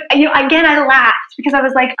 I was like, again, I laughed because I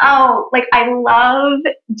was like, I love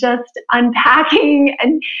just unpacking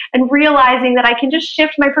and realizing that I can just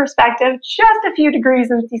shift my perspective just a few degrees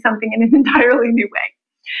and see something in an entirely new way.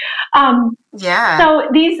 So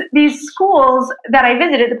these schools that I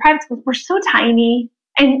visited, the private schools, were so tiny.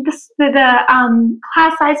 And the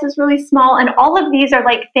class size was really small. And all of these are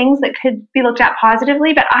like things that could be looked at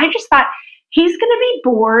positively. But I just thought, he's going to be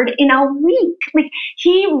bored in a week. Like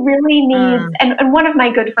he really needs, and one of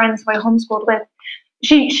my good friends who I homeschooled with,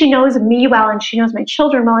 she knows me well and she knows my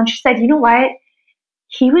children well. And she said, you know what?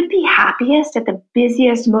 He would be happiest at the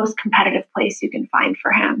busiest, most competitive place you can find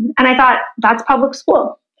for him. And I thought, that's public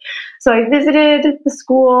school. So I visited the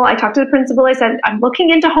school. I talked to the principal. I said, I'm looking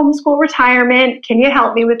into homeschool retirement. Can you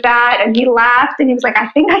help me with that? And he laughed and he was like, I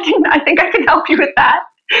think I can help you with that.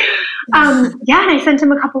 And I sent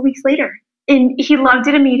him a couple weeks later, and he loved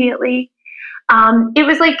it immediately. It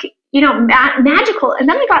was like, magical. And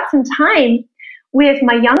then I got some time with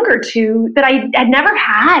my younger two that I had never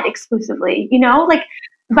had exclusively,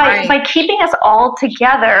 by keeping us all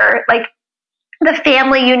together, like the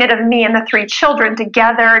family unit of me and the three children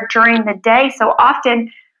together during the day so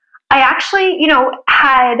often. I actually,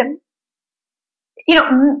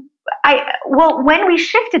 when we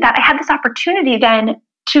shifted that, I had this opportunity then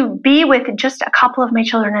to be with just a couple of my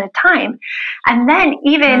children at a time. And then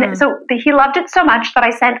he loved it so much that I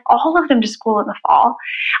sent all of them to school in the fall.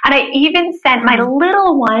 And I even sent my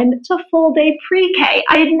little one to full day pre-K.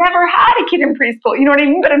 I had never had a kid in preschool, you know what I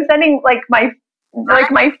mean? But I'm sending like my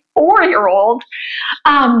like my 4-year-old.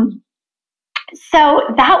 So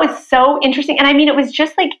that was so interesting. And I mean, it was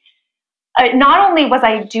just like, not only was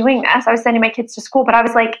I doing this, I was sending my kids to school, but I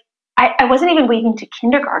was like, I wasn't even waiting to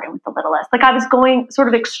kindergarten with the littlest. Like I was going sort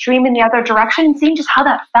of extreme in the other direction and seeing just how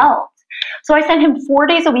that felt. So I sent him 4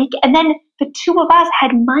 days a week. And then the two of us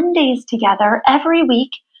had Mondays together every week,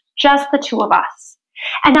 just the two of us.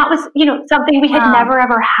 And that was, something we had never,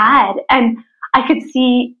 ever had. And I could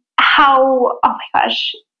see how, oh my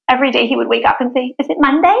gosh, every day he would wake up and say, is it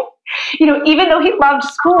Monday? Even though he loved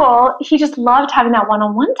school, he just loved having that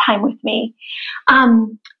one-on-one time with me.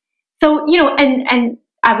 So, and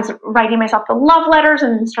I was writing myself the love letters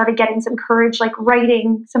and started getting some courage, like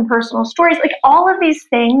writing some personal stories. Like all of these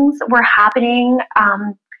things were happening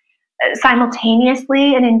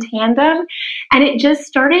simultaneously and in tandem. And it just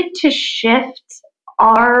started to shift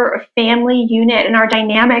our family unit and our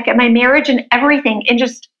dynamic and my marriage and everything in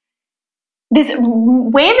just this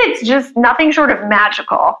way that's just nothing short of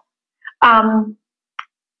magical.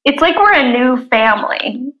 It's like we're a new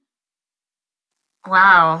family.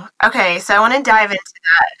 Wow. Okay, so I want to dive into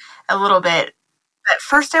that a little bit. But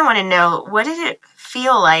first I want to know, what did it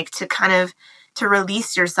feel like to kind of to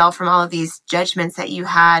release yourself from all of these judgments that you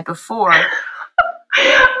had before?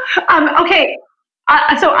 Okay.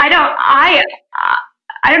 So I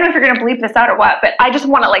don't know if you're going to bleep this out or what, but I just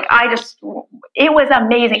want to it was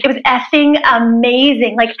amazing. It was effing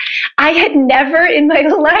amazing. Like I had never in my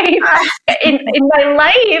life, in my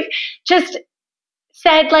life just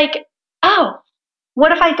said like, oh,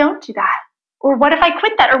 what if I don't do that? Or what if I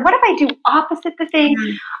quit that? Or what if I do opposite the thing?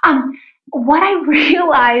 Mm-hmm. What I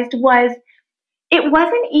realized was it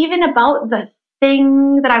wasn't even about the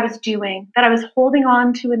thing that I was doing, that I was holding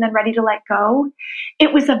on to and then ready to let go.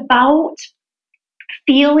 It was about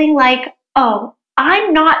feeling like, oh,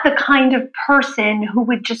 I'm not the kind of person who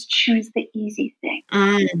would just choose the easy thing.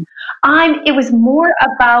 Mm. It was more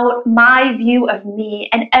about my view of me.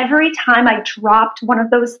 And every time I dropped one of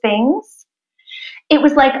those things, it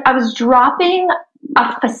was like I was dropping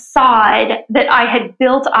a facade that I had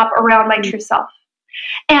built up around my true self.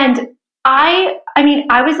 And I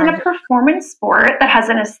was in a performance sport that has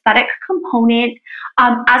an aesthetic component.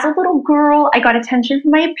 As a little girl, I got attention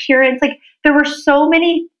from my appearance. Like there were so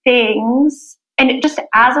many things, and just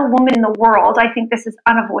as a woman in the world, I think this is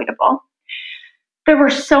unavoidable. There were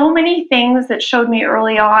so many things that showed me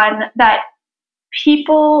early on that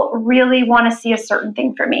people really want to see a certain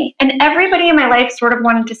thing for me. And everybody in my life sort of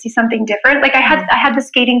wanted to see something different. Like I had the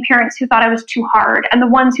skating parents who thought I was too hard and the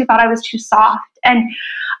ones who thought I was too soft. And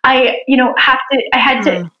I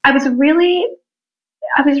was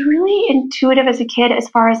really intuitive as a kid as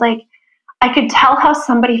far as like, I could tell how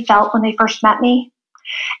somebody felt when they first met me.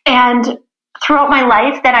 And throughout my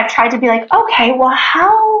life, then I've tried to be like, okay, well,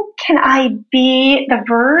 how can I be the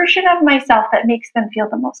version of myself that makes them feel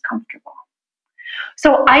the most comfortable?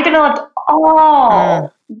 So I developed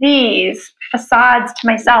all these facades to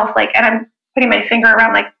myself, like, and I'm putting my finger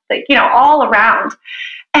around, like, all around.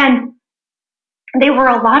 And they were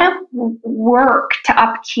a lot of work to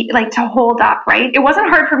upkeep, like to hold up, right? It wasn't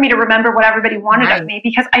hard for me to remember what everybody wanted of me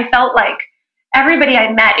because I felt like everybody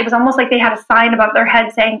I met, it was almost like they had a sign above their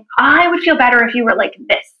head saying, I would feel better if you were like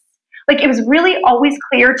this. Like it was really always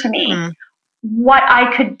clear to me what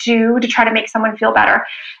I could do to try to make someone feel better.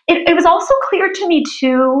 It was also clear to me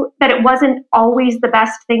too that it wasn't always the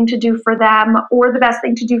best thing to do for them or the best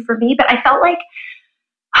thing to do for me, but I felt like,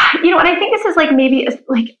 and I think this is like maybe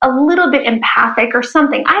like a little bit empathic or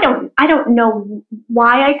something. I don't know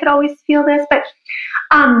why I could always feel this, but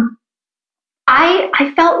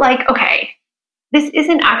I felt like, okay, this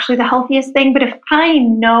isn't actually the healthiest thing, but if I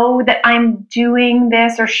know that I'm doing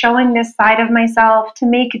this or showing this side of myself to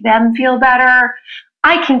make them feel better,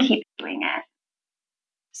 I can keep doing it.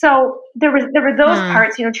 So there were those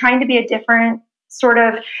parts, trying to be a different sort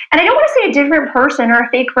of, and I don't want to say a different person or a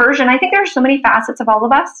fake version. I think there are so many facets of all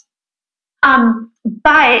of us.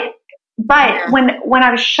 But when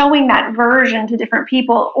I was showing that version to different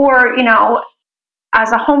people, or,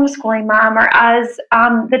 as a homeschooling mom or as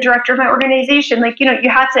the director of my organization, like, you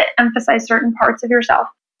have to emphasize certain parts of yourself.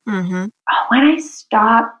 Mm-hmm. When I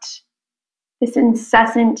stopped this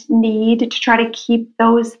incessant need to try to keep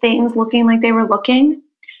those things looking like they were looking,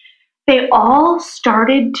 they all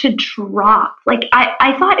started to drop. Like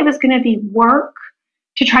I thought it was going to be work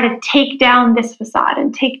to try to take down this facade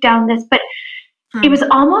and take down this, but it was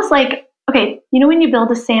almost like, okay, when you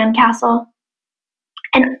build a sandcastle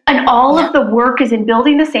and all of the work is in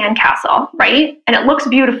building the sandcastle, right? And it looks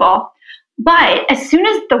beautiful. But as soon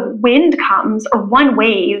as the wind comes or one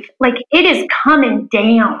wave, like it is coming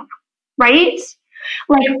down, right?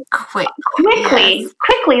 Like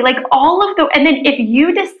quickly, like all of the, and then if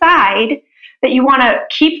you decide that you want to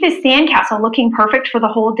keep this sandcastle looking perfect for the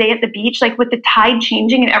whole day at the beach, like with the tide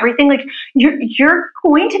changing and everything, like you're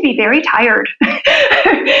going to be very tired.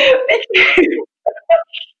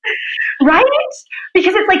 Right?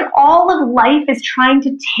 Because it's like all of life is trying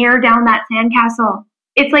to tear down that sandcastle.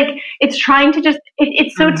 It's like it's trying to just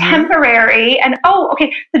it's so temporary, and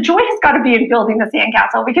okay, the joy has got to be in building the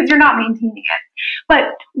sandcastle because you're not maintaining it. But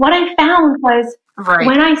what I found was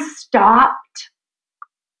when I stopped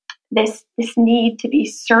this need to be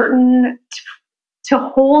certain, to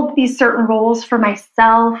hold these certain roles for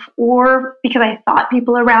myself, or because I thought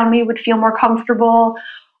people around me would feel more comfortable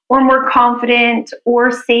or more confident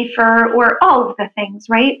or safer or all of the things,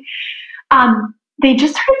 right? They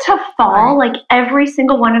just started to fall. Like every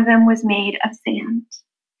single one of them was made of sand.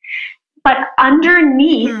 But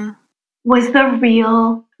underneath was the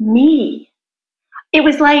real me. It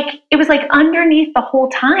was like underneath the whole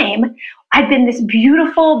time I'd been this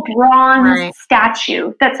beautiful bronze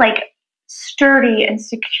statue that's like sturdy and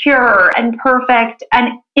secure and perfect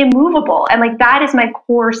and immovable. And like that is my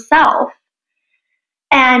core self.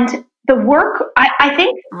 And the work, I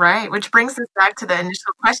think... Right, which brings us back to the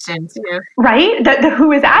initial question, too. Right? The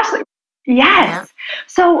who is Ashley? Yes. Yeah.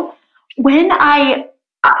 So when I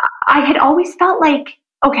had always felt like,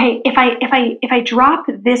 okay, if I drop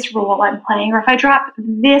this role I'm playing, or if I drop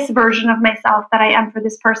this version of myself that I am for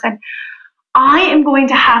this person, I am going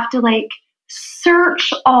to have to like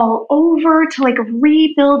search all over to like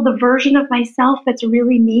rebuild the version of myself that's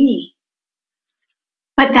really me.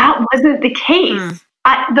 But that wasn't the case.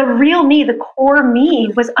 The real me, the core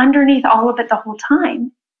me, was underneath all of it the whole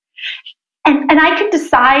time. And I could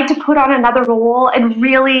decide to put on another role and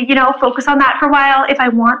really, focus on that for a while if I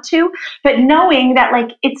want to. But knowing that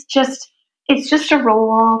like it's just a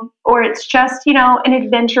role, or it's just, an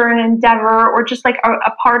adventure, an endeavor, or just like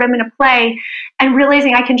a part I'm in a play, and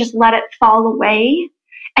realizing I can just let it fall away.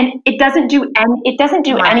 And it doesn't do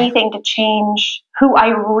anything to change who I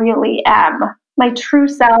really am, my true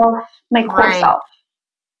self, my core self.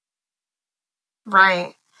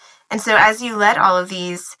 Right. And so as you let all of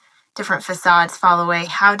these different facades fall away,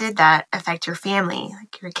 how did that affect your family,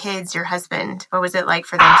 like your kids, your husband? What was it like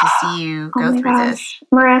for them to see you go through this?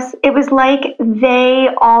 Maris, it was like they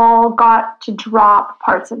all got to drop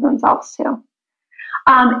parts of themselves too.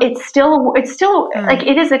 It's still like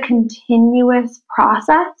it is a continuous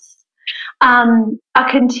process. A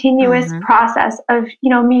continuous process of,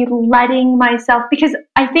 me letting myself, because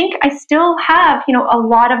I think I still have, a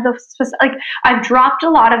lot of those, like I've dropped a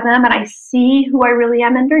lot of them and I see who I really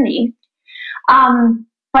am underneath.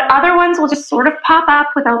 But other ones will just sort of pop up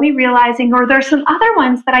without me realizing, or there's some other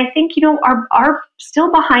ones that I think, are still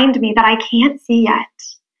behind me that I can't see yet.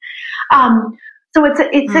 So it's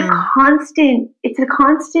a constant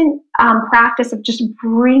practice of just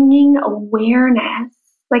bringing awareness.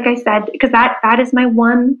 Like I said, because that is my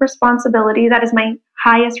one responsibility. That is my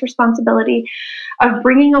highest responsibility, of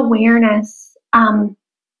bringing awareness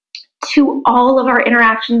to all of our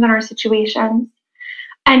interactions and our situations,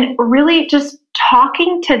 and really just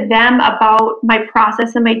talking to them about my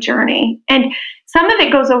process and my journey. And some of it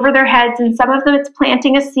goes over their heads, and some of them it's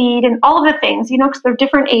planting a seed and all of the things, because they're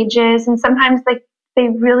different ages, and sometimes they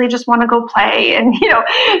really just want to go play, and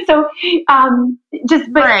so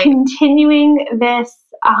continuing this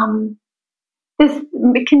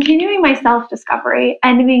continuing my self-discovery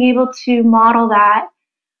and being able to model that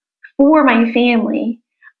for my family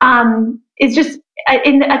is just at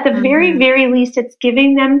the very, very least, it's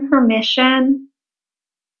giving them permission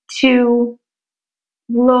to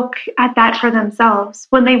look at that for themselves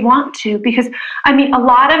when they want to, because a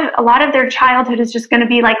lot of their childhood is just going to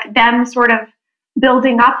be like them sort of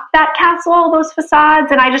building up that castle, those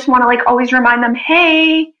facades, and I just want to like always remind them,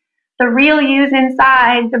 hey, the real you's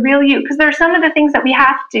inside, the real you, because there's some of the things that we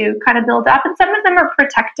have to kind of build up, and some of them are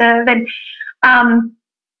protective, and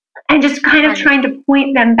just kind of trying to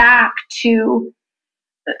point them back to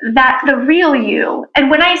that, the real you. And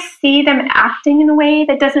when I see them acting in a way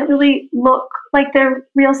that doesn't really look like their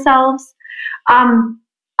real selves,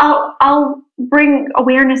 I'll bring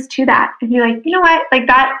awareness to that and be like, you know what, like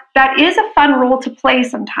that is a fun role to play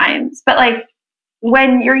sometimes, but like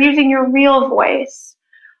when you're using your real voice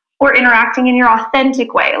or interacting in your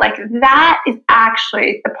authentic way, like that is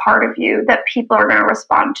actually the part of you that people are going to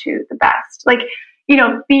respond to the best. Like,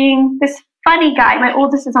 being this funny guy. My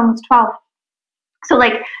oldest is almost 12. So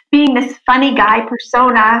like being this funny guy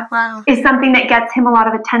persona is something that gets him a lot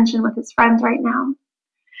of attention with his friends right now.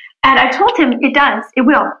 And I told him it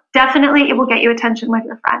will. Definitely it will get you attention with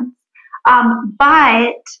your friends.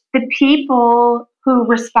 But the people who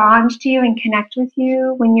respond to you and connect with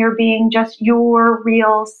you when you're being just your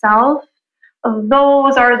real self,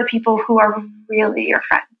 those are the people who are really your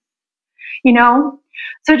friends, you know?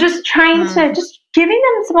 So just trying to, just giving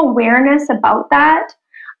them some awareness about that.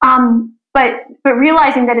 But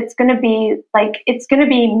realizing that it's going to be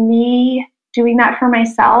me doing that for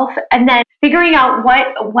myself, and then figuring out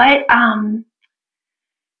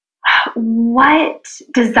what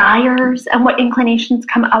desires and what inclinations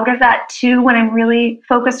come out of that too, when I'm really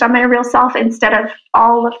focused on my real self instead of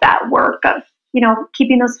all of that work of,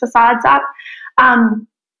 keeping those facades up. And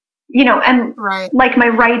right. like my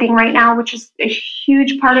writing right now, which is a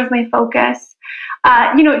huge part of my focus,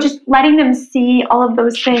 just letting them see all of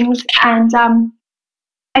those things. And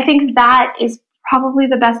I think that is probably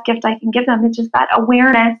the best gift I can give them. It's just that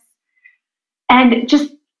awareness and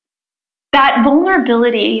just that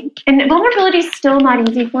vulnerability. And vulnerability is still not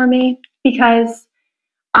easy for me because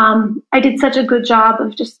I did such a good job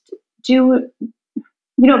of just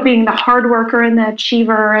being the hard worker and the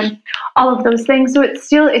achiever and all of those things. So it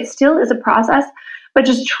still is a process, but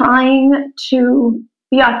just trying to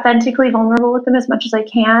be authentically vulnerable with them as much as I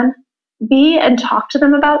can be and talk to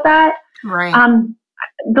them about that. Right.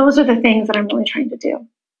 Those are the things that I'm really trying to do.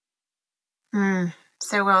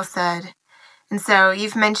 So well said. And so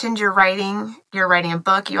you've mentioned you're writing a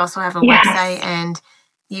book. You also have a website, and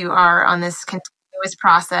you are on this continuous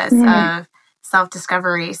process of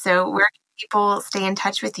self-discovery. So where can people stay in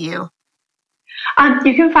touch with you?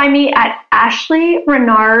 You can find me at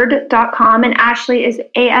ashleyrenard.com, and Ashley is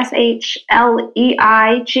ASHLEIGH.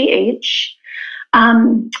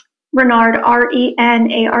 Renard,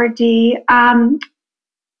 RENARD.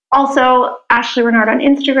 Also, Ashley Renard on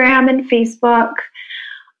Instagram and Facebook.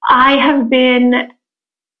 I'm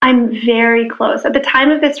very close. At the time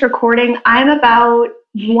of this recording, I'm about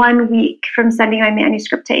 1 week from sending my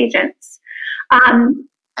manuscript to agents.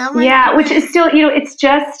 Which is still, it's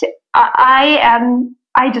just,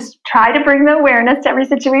 I just try to bring the awareness to every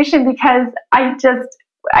situation because I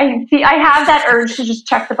have that urge to just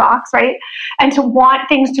check the box, right? And to want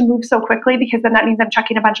things to move so quickly because then that means I'm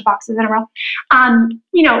checking a bunch of boxes in a row.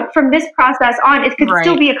 From this process on, it could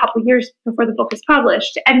still be a couple years before the book is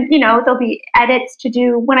published. And, there'll be edits to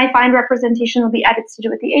do. When I find representation, there'll be edits to do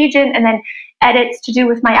with the agent and then edits to do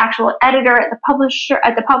with my actual editor at the publisher.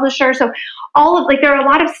 So there are a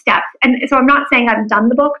lot of steps. And so I'm not saying I've done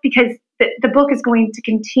the book because the book is going to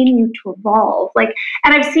continue to evolve. And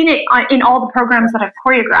I've seen it in all the programs that I've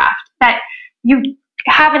choreographed, that you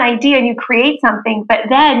have an idea and you create something, but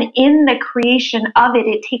then in the creation of it,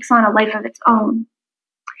 it takes on a life of its own.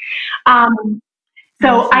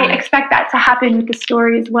 So I expect that to happen with the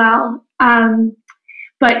story as well.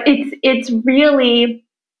 But it's really,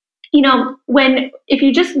 if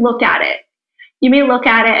you just look at it, you may look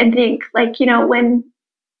at it and think when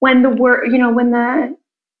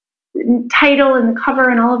the title and the cover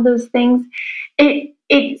and all of those things,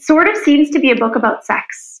 it sort of seems to be a book about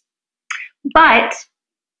sex, but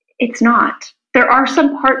it's not. There are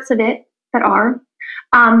some parts of it that are.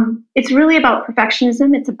 It's really about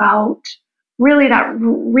perfectionism. It's about really that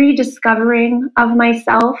rediscovering of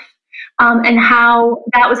myself, and how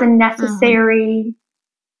that was a necessary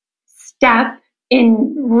step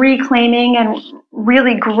in reclaiming and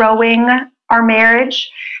really growing our marriage,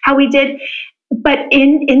 how we did. But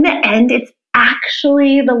in the end, it's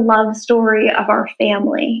actually the love story of our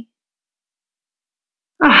family,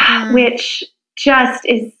 which just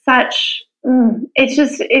is such,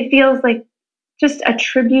 it feels like just a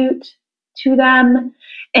tribute to them.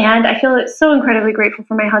 And I feel so incredibly grateful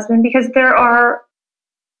for my husband because there are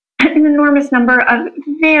an enormous number of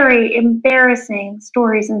very embarrassing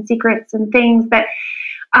stories and secrets and things that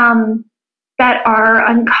are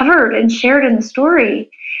uncovered and shared in the story.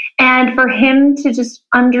 And for him to just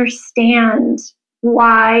understand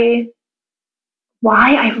why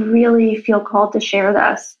I really feel called to share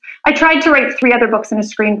this. I tried to write 3 other books and a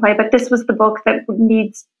screenplay, but this was the book that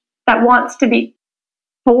wants to be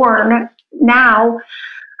born now.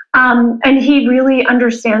 And he really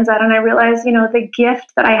understands that. And I realize, the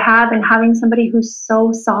gift that I have in having somebody who's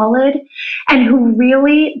so solid and who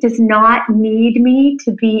really does not need me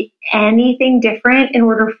to be anything different in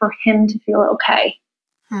order for him to feel okay.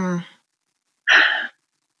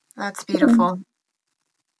 That's beautiful.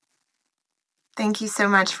 Thank you so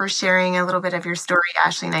much for sharing a little bit of your story,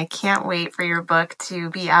 Ashley. And I can't wait for your book to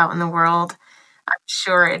be out in the world. I'm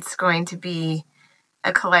sure it's going to be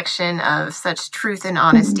a collection of such truth and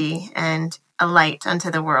honesty and a light unto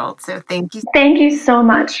the world. So thank you. Thank you so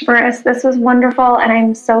much, Maris. This was wonderful. And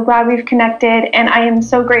I'm so glad we've connected. And I am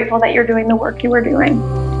so grateful that you're doing the work you are doing.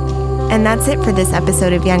 And that's it for this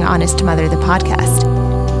episode of Young Honest Mother, the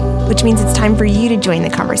podcast, which means it's time for you to join the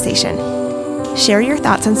conversation. Share your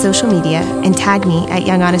thoughts on social media and tag me at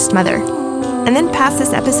Young Honest Mother. And then pass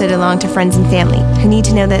this episode along to friends and family who need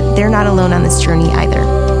to know that they're not alone on this journey either.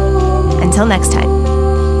 Until next time,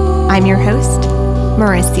 I'm your host,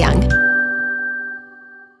 Maurice Young.